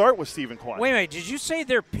selling. I'll start with Stephen Kwan. Wait a minute, did you say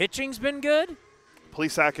their pitching's been good?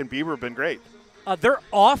 Plesac and Bieber have been great. Their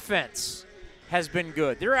offense has been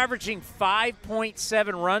good. They're averaging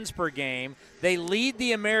 5.7 runs per game. They lead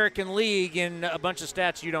the American League in a bunch of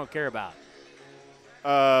stats you don't care about.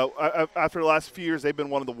 After the last few years, they've been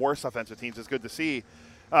one of the worst offensive teams. It's good to see.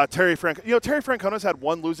 Terry Francona's had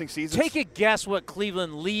 1 losing season. Take a guess what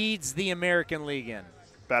Cleveland leads the American League in.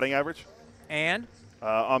 Batting average. And?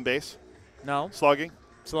 On base. No. Slugging.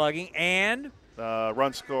 And?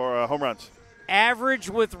 Run score, home runs. Average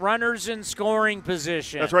with runners in scoring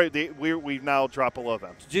position. That's right. We've now dropped below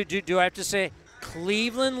them. Do I have to say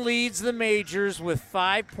Cleveland leads the majors with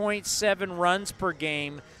 5.7 runs per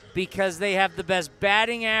game because they have the best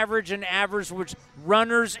batting average and average with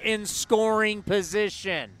runners in scoring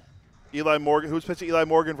position. Eli Morgan. Who's pitching? Eli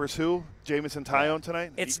Morgan versus who? Jamison Tyone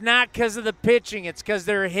tonight? It's not because of the pitching. It's because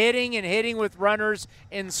they're hitting with runners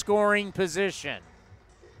in scoring position.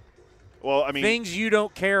 Well, I mean, things you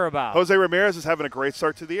don't care about. Jose Ramirez is having a great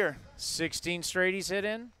start to the year. 16 straight he's hit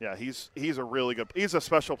in. Yeah, he's a really good. He's a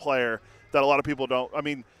special player that a lot of people don't. I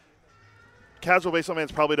mean, casual baseball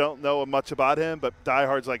fans probably don't know much about him, but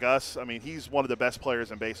diehards like us, I mean, he's one of the best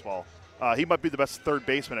players in baseball. He might be the best third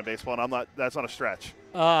baseman in baseball, and that's not a stretch.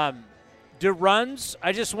 Do runs?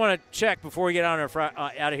 I just want to check before we get out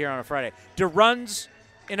of here on a Friday. Do runs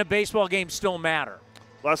in a baseball game still matter?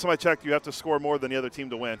 Last time I checked, you have to score more than the other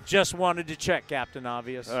team to win. Just wanted to check, Captain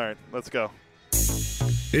Obvious. All right, let's go.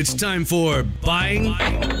 It's time for Buying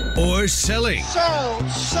or Selling. Sell.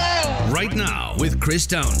 Right now with Chris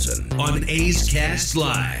Townsend on A's Cast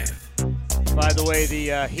Live. By the way,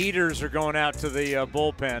 the heaters are going out to the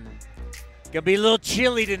bullpen. Gonna be a little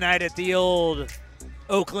chilly tonight at the old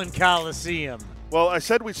Oakland Coliseum. Well, I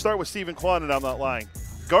said we'd start with Stephen Kwan, and I'm not lying.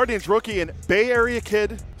 Guardians rookie and Bay Area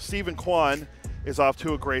kid Stephen Kwan is off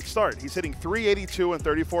to a great start. He's hitting .382 and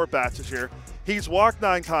 34 at-bats this year. He's walked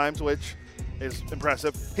 9 times, which is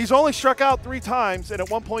impressive. He's only struck out 3 times, and at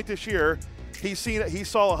one point this year, he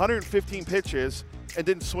saw 115 pitches and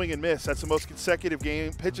didn't swing and miss. That's the most consecutive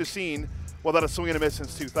game pitches seen without a swing and a miss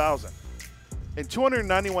since 2000. In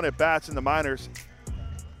 291 at-bats in the minors,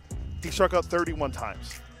 he struck out 31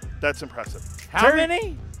 times. That's impressive. How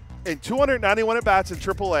many? In 291 at-bats in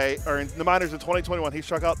AAA, or in the minors in 2021, he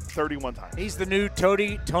struck out 31 times. He's the new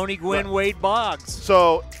Tony Gwynn, right. Wade Boggs.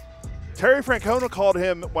 So Terry Francona called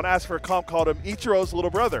him, when asked for a comp, called him Ichiro's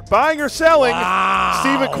little brother. Buying or selling, wow.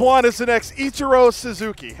 Stephen Kwan is the next Ichiro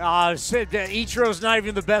Suzuki. Ichiro's not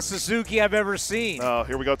even the best Suzuki I've ever seen. Oh,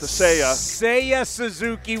 here we go to Seiya. Seiya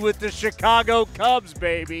Suzuki with the Chicago Cubs,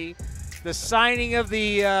 baby. The signing of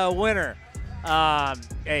the winner.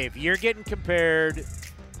 Hey, if you're getting compared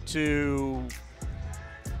to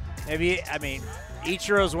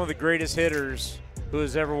Ichiro's one of the greatest hitters who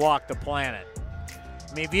has ever walked the planet.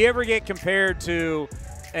 I mean, if you ever get compared to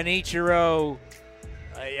an Ichiro,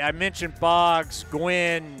 I mentioned Boggs,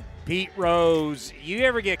 Gwynn, Pete Rose, you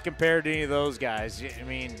ever get compared to any of those guys, I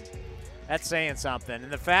mean, that's saying something.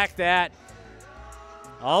 And the fact that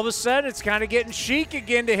all of a sudden it's kind of getting chic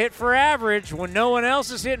again to hit for average when no one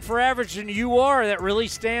else is hitting for average and you are, that really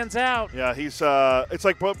stands out. Yeah, he's it's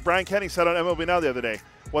like what Brian Kenny said on MLB Now the other day.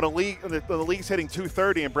 When the league's hitting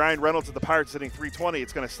 230 and Brian Reynolds at the Pirates hitting 320,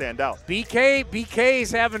 it's going to stand out.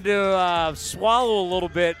 BK's having to swallow a little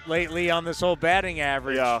bit lately on this whole batting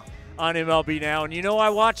average on MLB Now. And I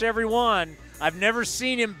watch every one. I've never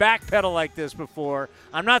seen him backpedal like this before.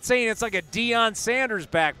 I'm not saying it's like a Deion Sanders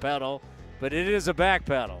backpedal, but it is a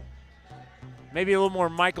backpedal. Maybe a little more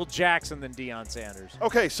Michael Jackson than Deion Sanders.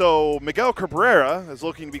 Okay, so Miguel Cabrera is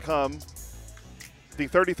looking to become the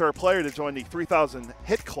 33rd player to join the 3,000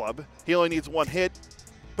 hit club. He only needs 1 hit.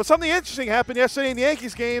 But something interesting happened yesterday in the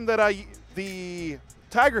Yankees game that the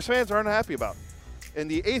Tigers fans aren't happy about. In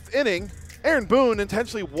the 8th inning, Aaron Boone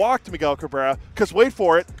intentionally walked Miguel Cabrera because, wait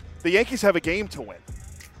for it, the Yankees have a game to win.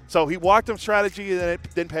 So he walked him strategy, and then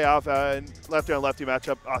it didn't pay off. And lefty-on-lefty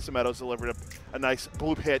matchup, Austin Meadows delivered a nice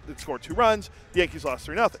bloop hit that scored 2 runs. The Yankees lost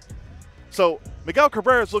 3-0. So Miguel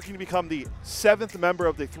Cabrera is looking to become the 7th member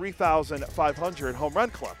of the 3,500 home run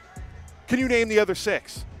club. Can you name the other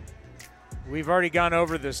 6? We've already gone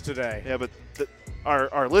over this today. Yeah, but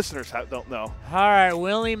our listeners don't know. All right,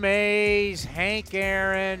 Willie Mays, Hank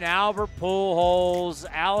Aaron, Albert Pujols,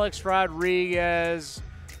 Alex Rodriguez,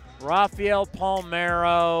 Rafael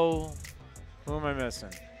Palmeiro. Who am I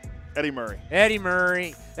missing? Eddie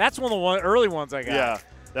Murray. That's one of the early ones I got.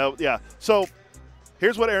 Yeah. So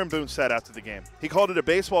here's what Aaron Boone said after the game. He called it a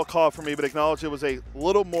baseball call for me, but acknowledged it was a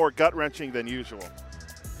little more gut-wrenching than usual.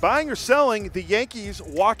 Buying or selling the Yankees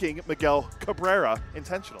walking Miguel Cabrera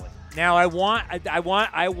intentionally. Now I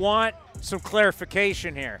want some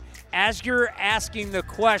clarification here. As you're asking the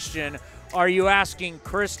question, are you asking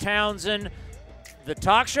Chris Townsend, the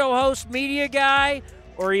talk show host, media guy,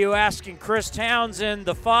 or are you asking Chris Townsend,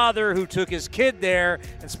 the father who took his kid there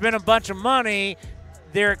and spent a bunch of money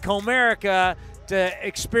there at Comerica to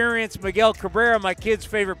experience Miguel Cabrera, my kid's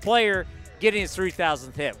favorite player, getting his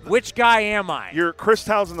 3,000th hit? Which guy am I? You're Chris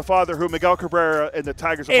Townsend, the father, who Miguel Cabrera and the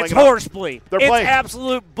Tigers are playing. It's horse bleep. They're it's playing.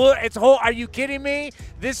 Absolute Are you kidding me?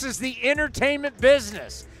 This is the entertainment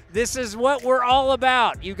business. This is what we're all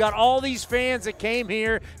about. You got all these fans that came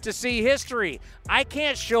here to see history. I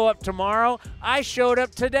can't show up tomorrow. I showed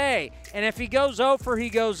up today. And if he goes over, he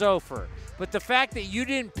goes over. But the fact that you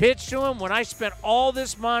didn't pitch to him when I spent all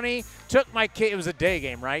this money, took my kid, it was a day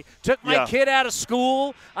game, right? Took my kid out of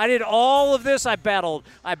school. I did all of this. I battled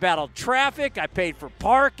traffic. I paid for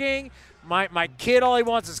parking. My kid, all he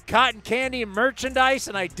wants is cotton candy and merchandise,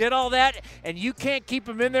 and I did all that, and you can't keep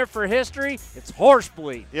him in there for history. It's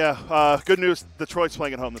horsebleed. Yeah, good news. Detroit's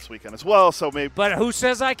playing at home this weekend as well, so maybe. But who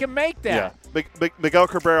says I can make that? Yeah, Miguel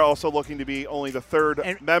Cabrera also looking to be only the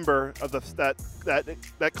third member of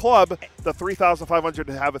that club, the 3,500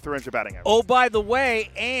 to have a 300 batting average. Oh, by the way,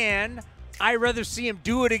 and I'd rather see him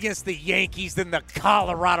do it against the Yankees than the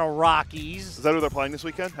Colorado Rockies. Is that who they're playing this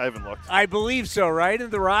weekend? I haven't looked. I believe so, right? In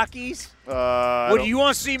the Rockies? Do you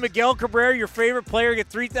want to see Miguel Cabrera, your favorite player, get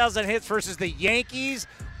 3,000 hits versus the Yankees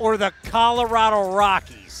or the Colorado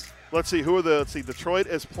Rockies? Let's see. Detroit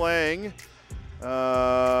is playing.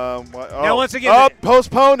 Now, once again.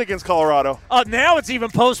 Postponed against Colorado. Oh, now it's even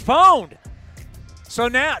postponed. So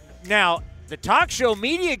now the talk show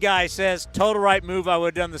media guy says, total right move. I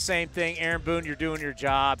would have done the same thing. Aaron Boone, you're doing your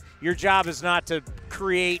job. Your job is not to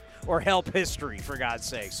create or help history, for God's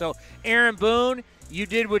sake. So, Aaron Boone, you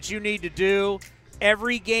did what you need to do.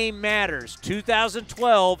 Every game matters.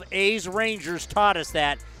 2012, A's Rangers taught us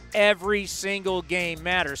that. Every single game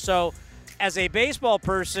matters. So, as a baseball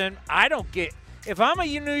person, I don't get – if I'm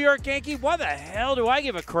a New York Yankee, why the hell do I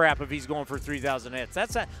give a crap if he's going for 3,000 hits?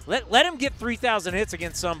 Let him get 3,000 hits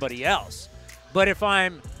against somebody else. But if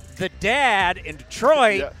I'm the dad in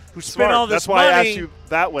Detroit who spent all this money. That's why I asked you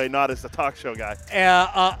that way, not as the talk show guy.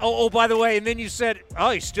 By the way, and then you said,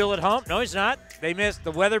 he's still at home. No, he's not. They missed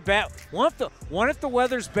the weather bad. What if the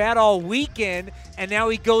weather's bad all weekend and now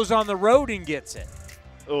he goes on the road and gets it?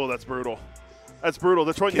 Oh, that's brutal. That's brutal.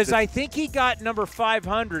 Detroit. Because I think he got number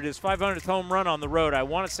 500, his 500th home run on the road. I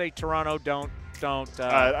want to say Toronto. Don't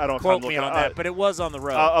I don't quote me on that, but it was on the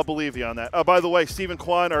road. I'll believe you on that. By the way, Stephen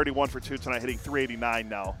Kwan already 1 for 2 tonight, hitting 389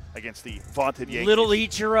 now against the vaunted Yankees. Little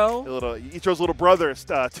Ichiro. Ichiro's little brother,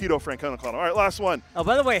 Tito Francona. All right, last one. Oh,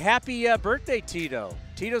 by the way, happy birthday, Tito.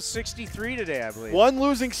 Tito's 63 today, I believe. One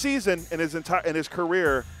losing season in his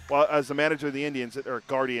career while as the manager of the Indians or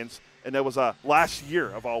Guardians. And that was last year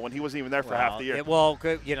of all when he wasn't even there for half the year.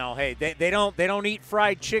 Hey, they don't eat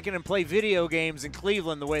fried chicken and play video games in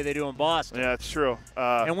Cleveland the way they do in Boston. Yeah, it's true.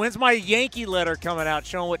 And when's my Yankee letter coming out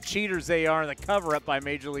showing what cheaters they are in the cover-up by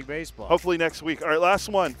Major League Baseball? Hopefully next week. All right, last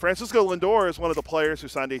one. Francisco Lindor is one of the players who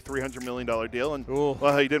signed a $300 million deal,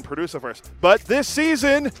 and he didn't produce it first. But this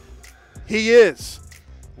season, he is.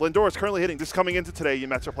 Lindor is currently hitting. This is coming into today. You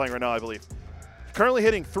Mets are playing right now, I believe. Currently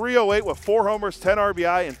hitting .308 with 4 homers, 10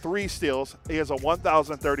 RBI, and 3 steals. He has a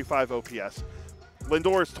 1,035 OPS.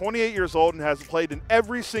 Lindor is 28 years old and has played in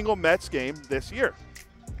every single Mets game this year.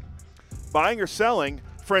 Buying or selling,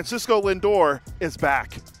 Francisco Lindor is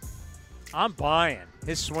back. I'm buying.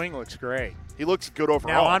 His swing looks great. He looks good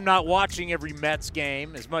overall. Now, I'm not watching every Mets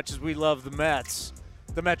game as much as we love the Mets,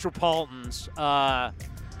 the Metropolitans.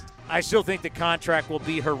 I still think the contract will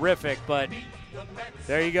be horrific, but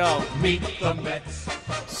there you go. Meet the Mets.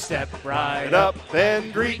 Step right up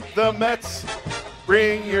and greet the Mets.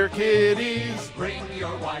 Bring your kiddies. Bring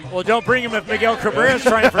your wife. Well, don't bring him if Miguel Cabrera is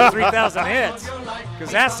trying for 3,000 hits,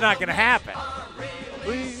 because that's not going to happen.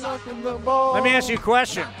 Let me ask you a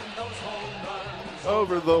question.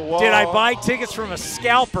 Over the wall. Did I buy tickets from a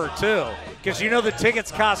scalper, too? Because you know the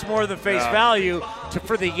tickets cost more than face value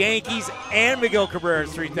for the Yankees and Miguel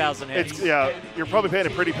Cabrera's 3,000 hits. You're probably paying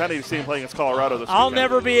a pretty penny to see him playing against Colorado this I'll weekend.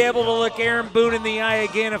 never be able to look Aaron Boone in the eye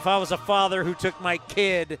again if I was a father who took my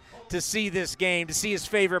kid to see this game, to see his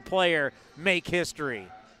favorite player make history.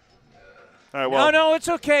 All right, well, No, it's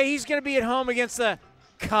okay. He's going to be at home against the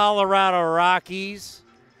Colorado Rockies.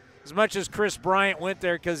 As much as Chris Bryant went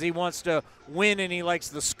there because he wants to win and he likes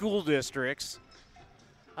the school districts.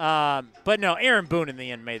 But no, Aaron Boone in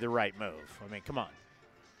the end made the right move. I mean, come on.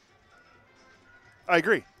 I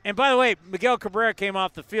agree. And by the way, Miguel Cabrera came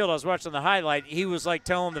off the field. I was watching the highlight. He was like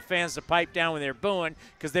telling the fans to pipe down when they were booing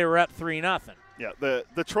because they were up 3-0. Yeah, the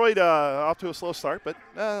Detroit off to a slow start, but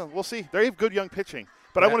we'll see. They have good young pitching,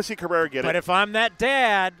 but I want to see Cabrera get it. But if I'm that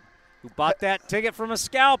dad who bought that ticket from a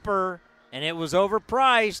scalper and it was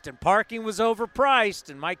overpriced and parking was overpriced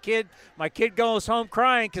and my kid goes home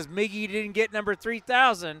crying because Miggy didn't get number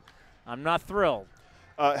 3,000, I'm not thrilled.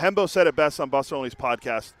 Hembo said it best on Buster Olney's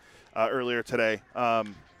podcast earlier today.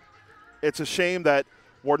 It's a shame that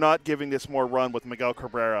we're not giving this more run with Miguel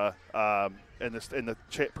Cabrera in the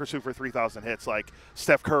pursuit for 3,000 hits like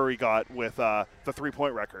Steph Curry got with the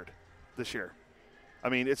three-point record this year. I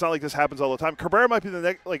mean, it's not like this happens all the time. Cabrera might be the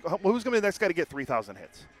next. Like, who's going to be the next guy to get 3,000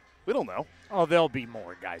 hits? We don't know. Oh, there'll be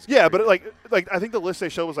more guys. Yeah, but like I think the list they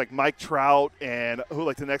showed was like Mike Trout and who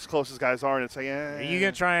like the next closest guys are, and it's like, Are you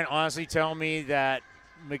going to try and honestly tell me that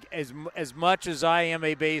as much as I am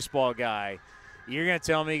a baseball guy, you're going to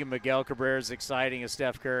tell me Miguel Cabrera is exciting as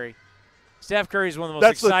Steph Curry? Steph Curry is one of the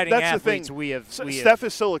most exciting athletes we have. Steph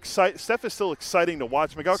is still exciting to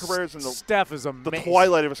watch. Miguel Cabrera is in the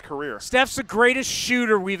twilight of his career. Steph's the greatest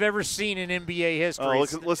shooter we've ever seen in NBA history.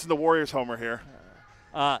 Listen to Warriors homer here.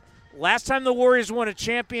 Last time the Warriors won a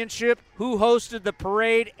championship, who hosted the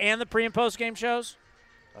parade and the pre- and post-game shows?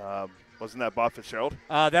 Wasn't that Bob Fitzgerald?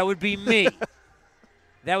 That would be me.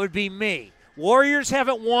 That would be me. Warriors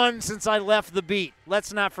haven't won since I left the beat.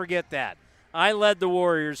 Let's not forget that. I led the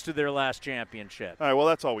Warriors to their last championship. All right, well,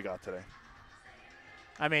 that's all we got today.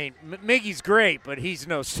 I mean, Miggy's great, but he's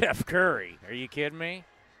no Steph Curry. Are you kidding me?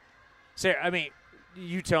 Sarah, I mean,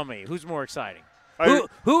 you tell me. Who's more exciting?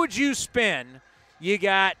 Who would you spend? You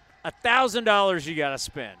got $1,000 you got to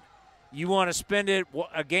spend. You want to spend it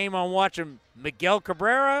a game on watching Miguel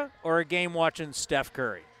Cabrera or a game watching Steph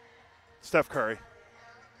Curry? Steph Curry.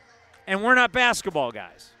 And we're not basketball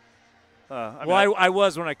guys. I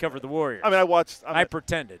was when I covered the Warriors. I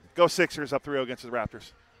pretended. Go Sixers up 3-0 against the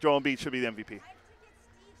Raptors. Joel Embiid should be the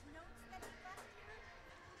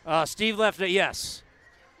MVP. Steve left it, yes.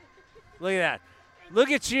 Look at that. Look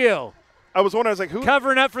at you. I was wondering, who?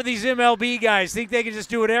 Covering up for these MLB guys. Think they can just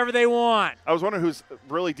do whatever they want. I was wondering whose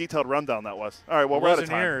really detailed rundown that was. All right, well, we're out of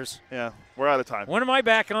time. Yours. Yeah, we're out of time. When am I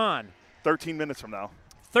back on? 13 minutes from now.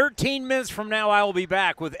 13 minutes from now, I will be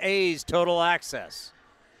back with A's Total Access.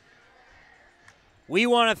 We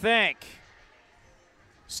want to thank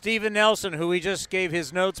Steven Nelson, who we just gave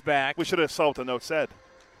his notes back. We should have saw what the note said.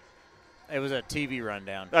 It was a TV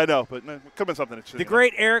rundown. I know, but it could have been something. The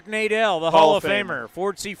great Eric Nadel, the Hall of Famer,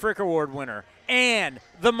 Ford C. Frick Award winner, and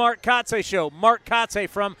the Mark Kotsay Show. Mark Kotsay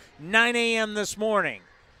from 9 a.m. this morning.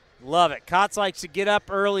 Love it. Kots likes to get up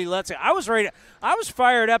early. I was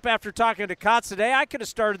fired up after talking to Kots today. I could have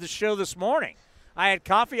started the show this morning. I had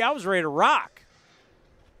coffee. I was ready to rock.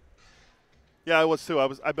 Yeah, I was too.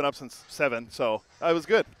 I've been up since 7, so I was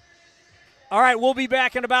good. All right, we'll be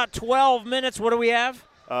back in about 12 minutes. What do we have?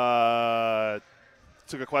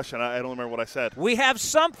 It's a good question. I don't remember what I said. We have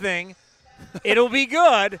something. It'll be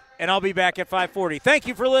good, and I'll be back at 5:40. Thank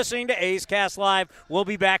you for listening to A's Cast Live. We'll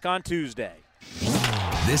be back on Tuesday.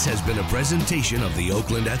 This has been a presentation of the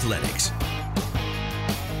Oakland Athletics.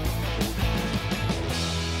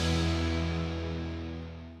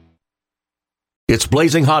 It's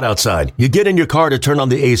blazing hot outside. You get in your car to turn on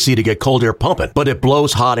the AC to get cold air pumping, but it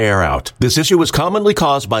blows hot air out. This issue is commonly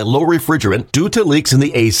caused by low refrigerant due to leaks in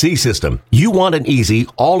the AC system. You want an easy,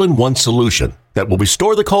 all-in-one solution that will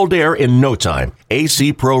restore the cold air in no time.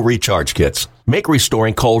 AC Pro Recharge Kits make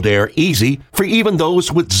restoring cold air easy for even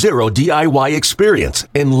those with zero DIY experience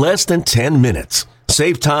in less than 10 minutes.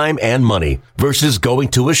 Save time and money versus going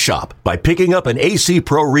to a shop by picking up an AC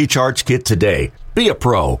Pro Recharge Kit today. Be a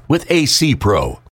pro with AC Pro.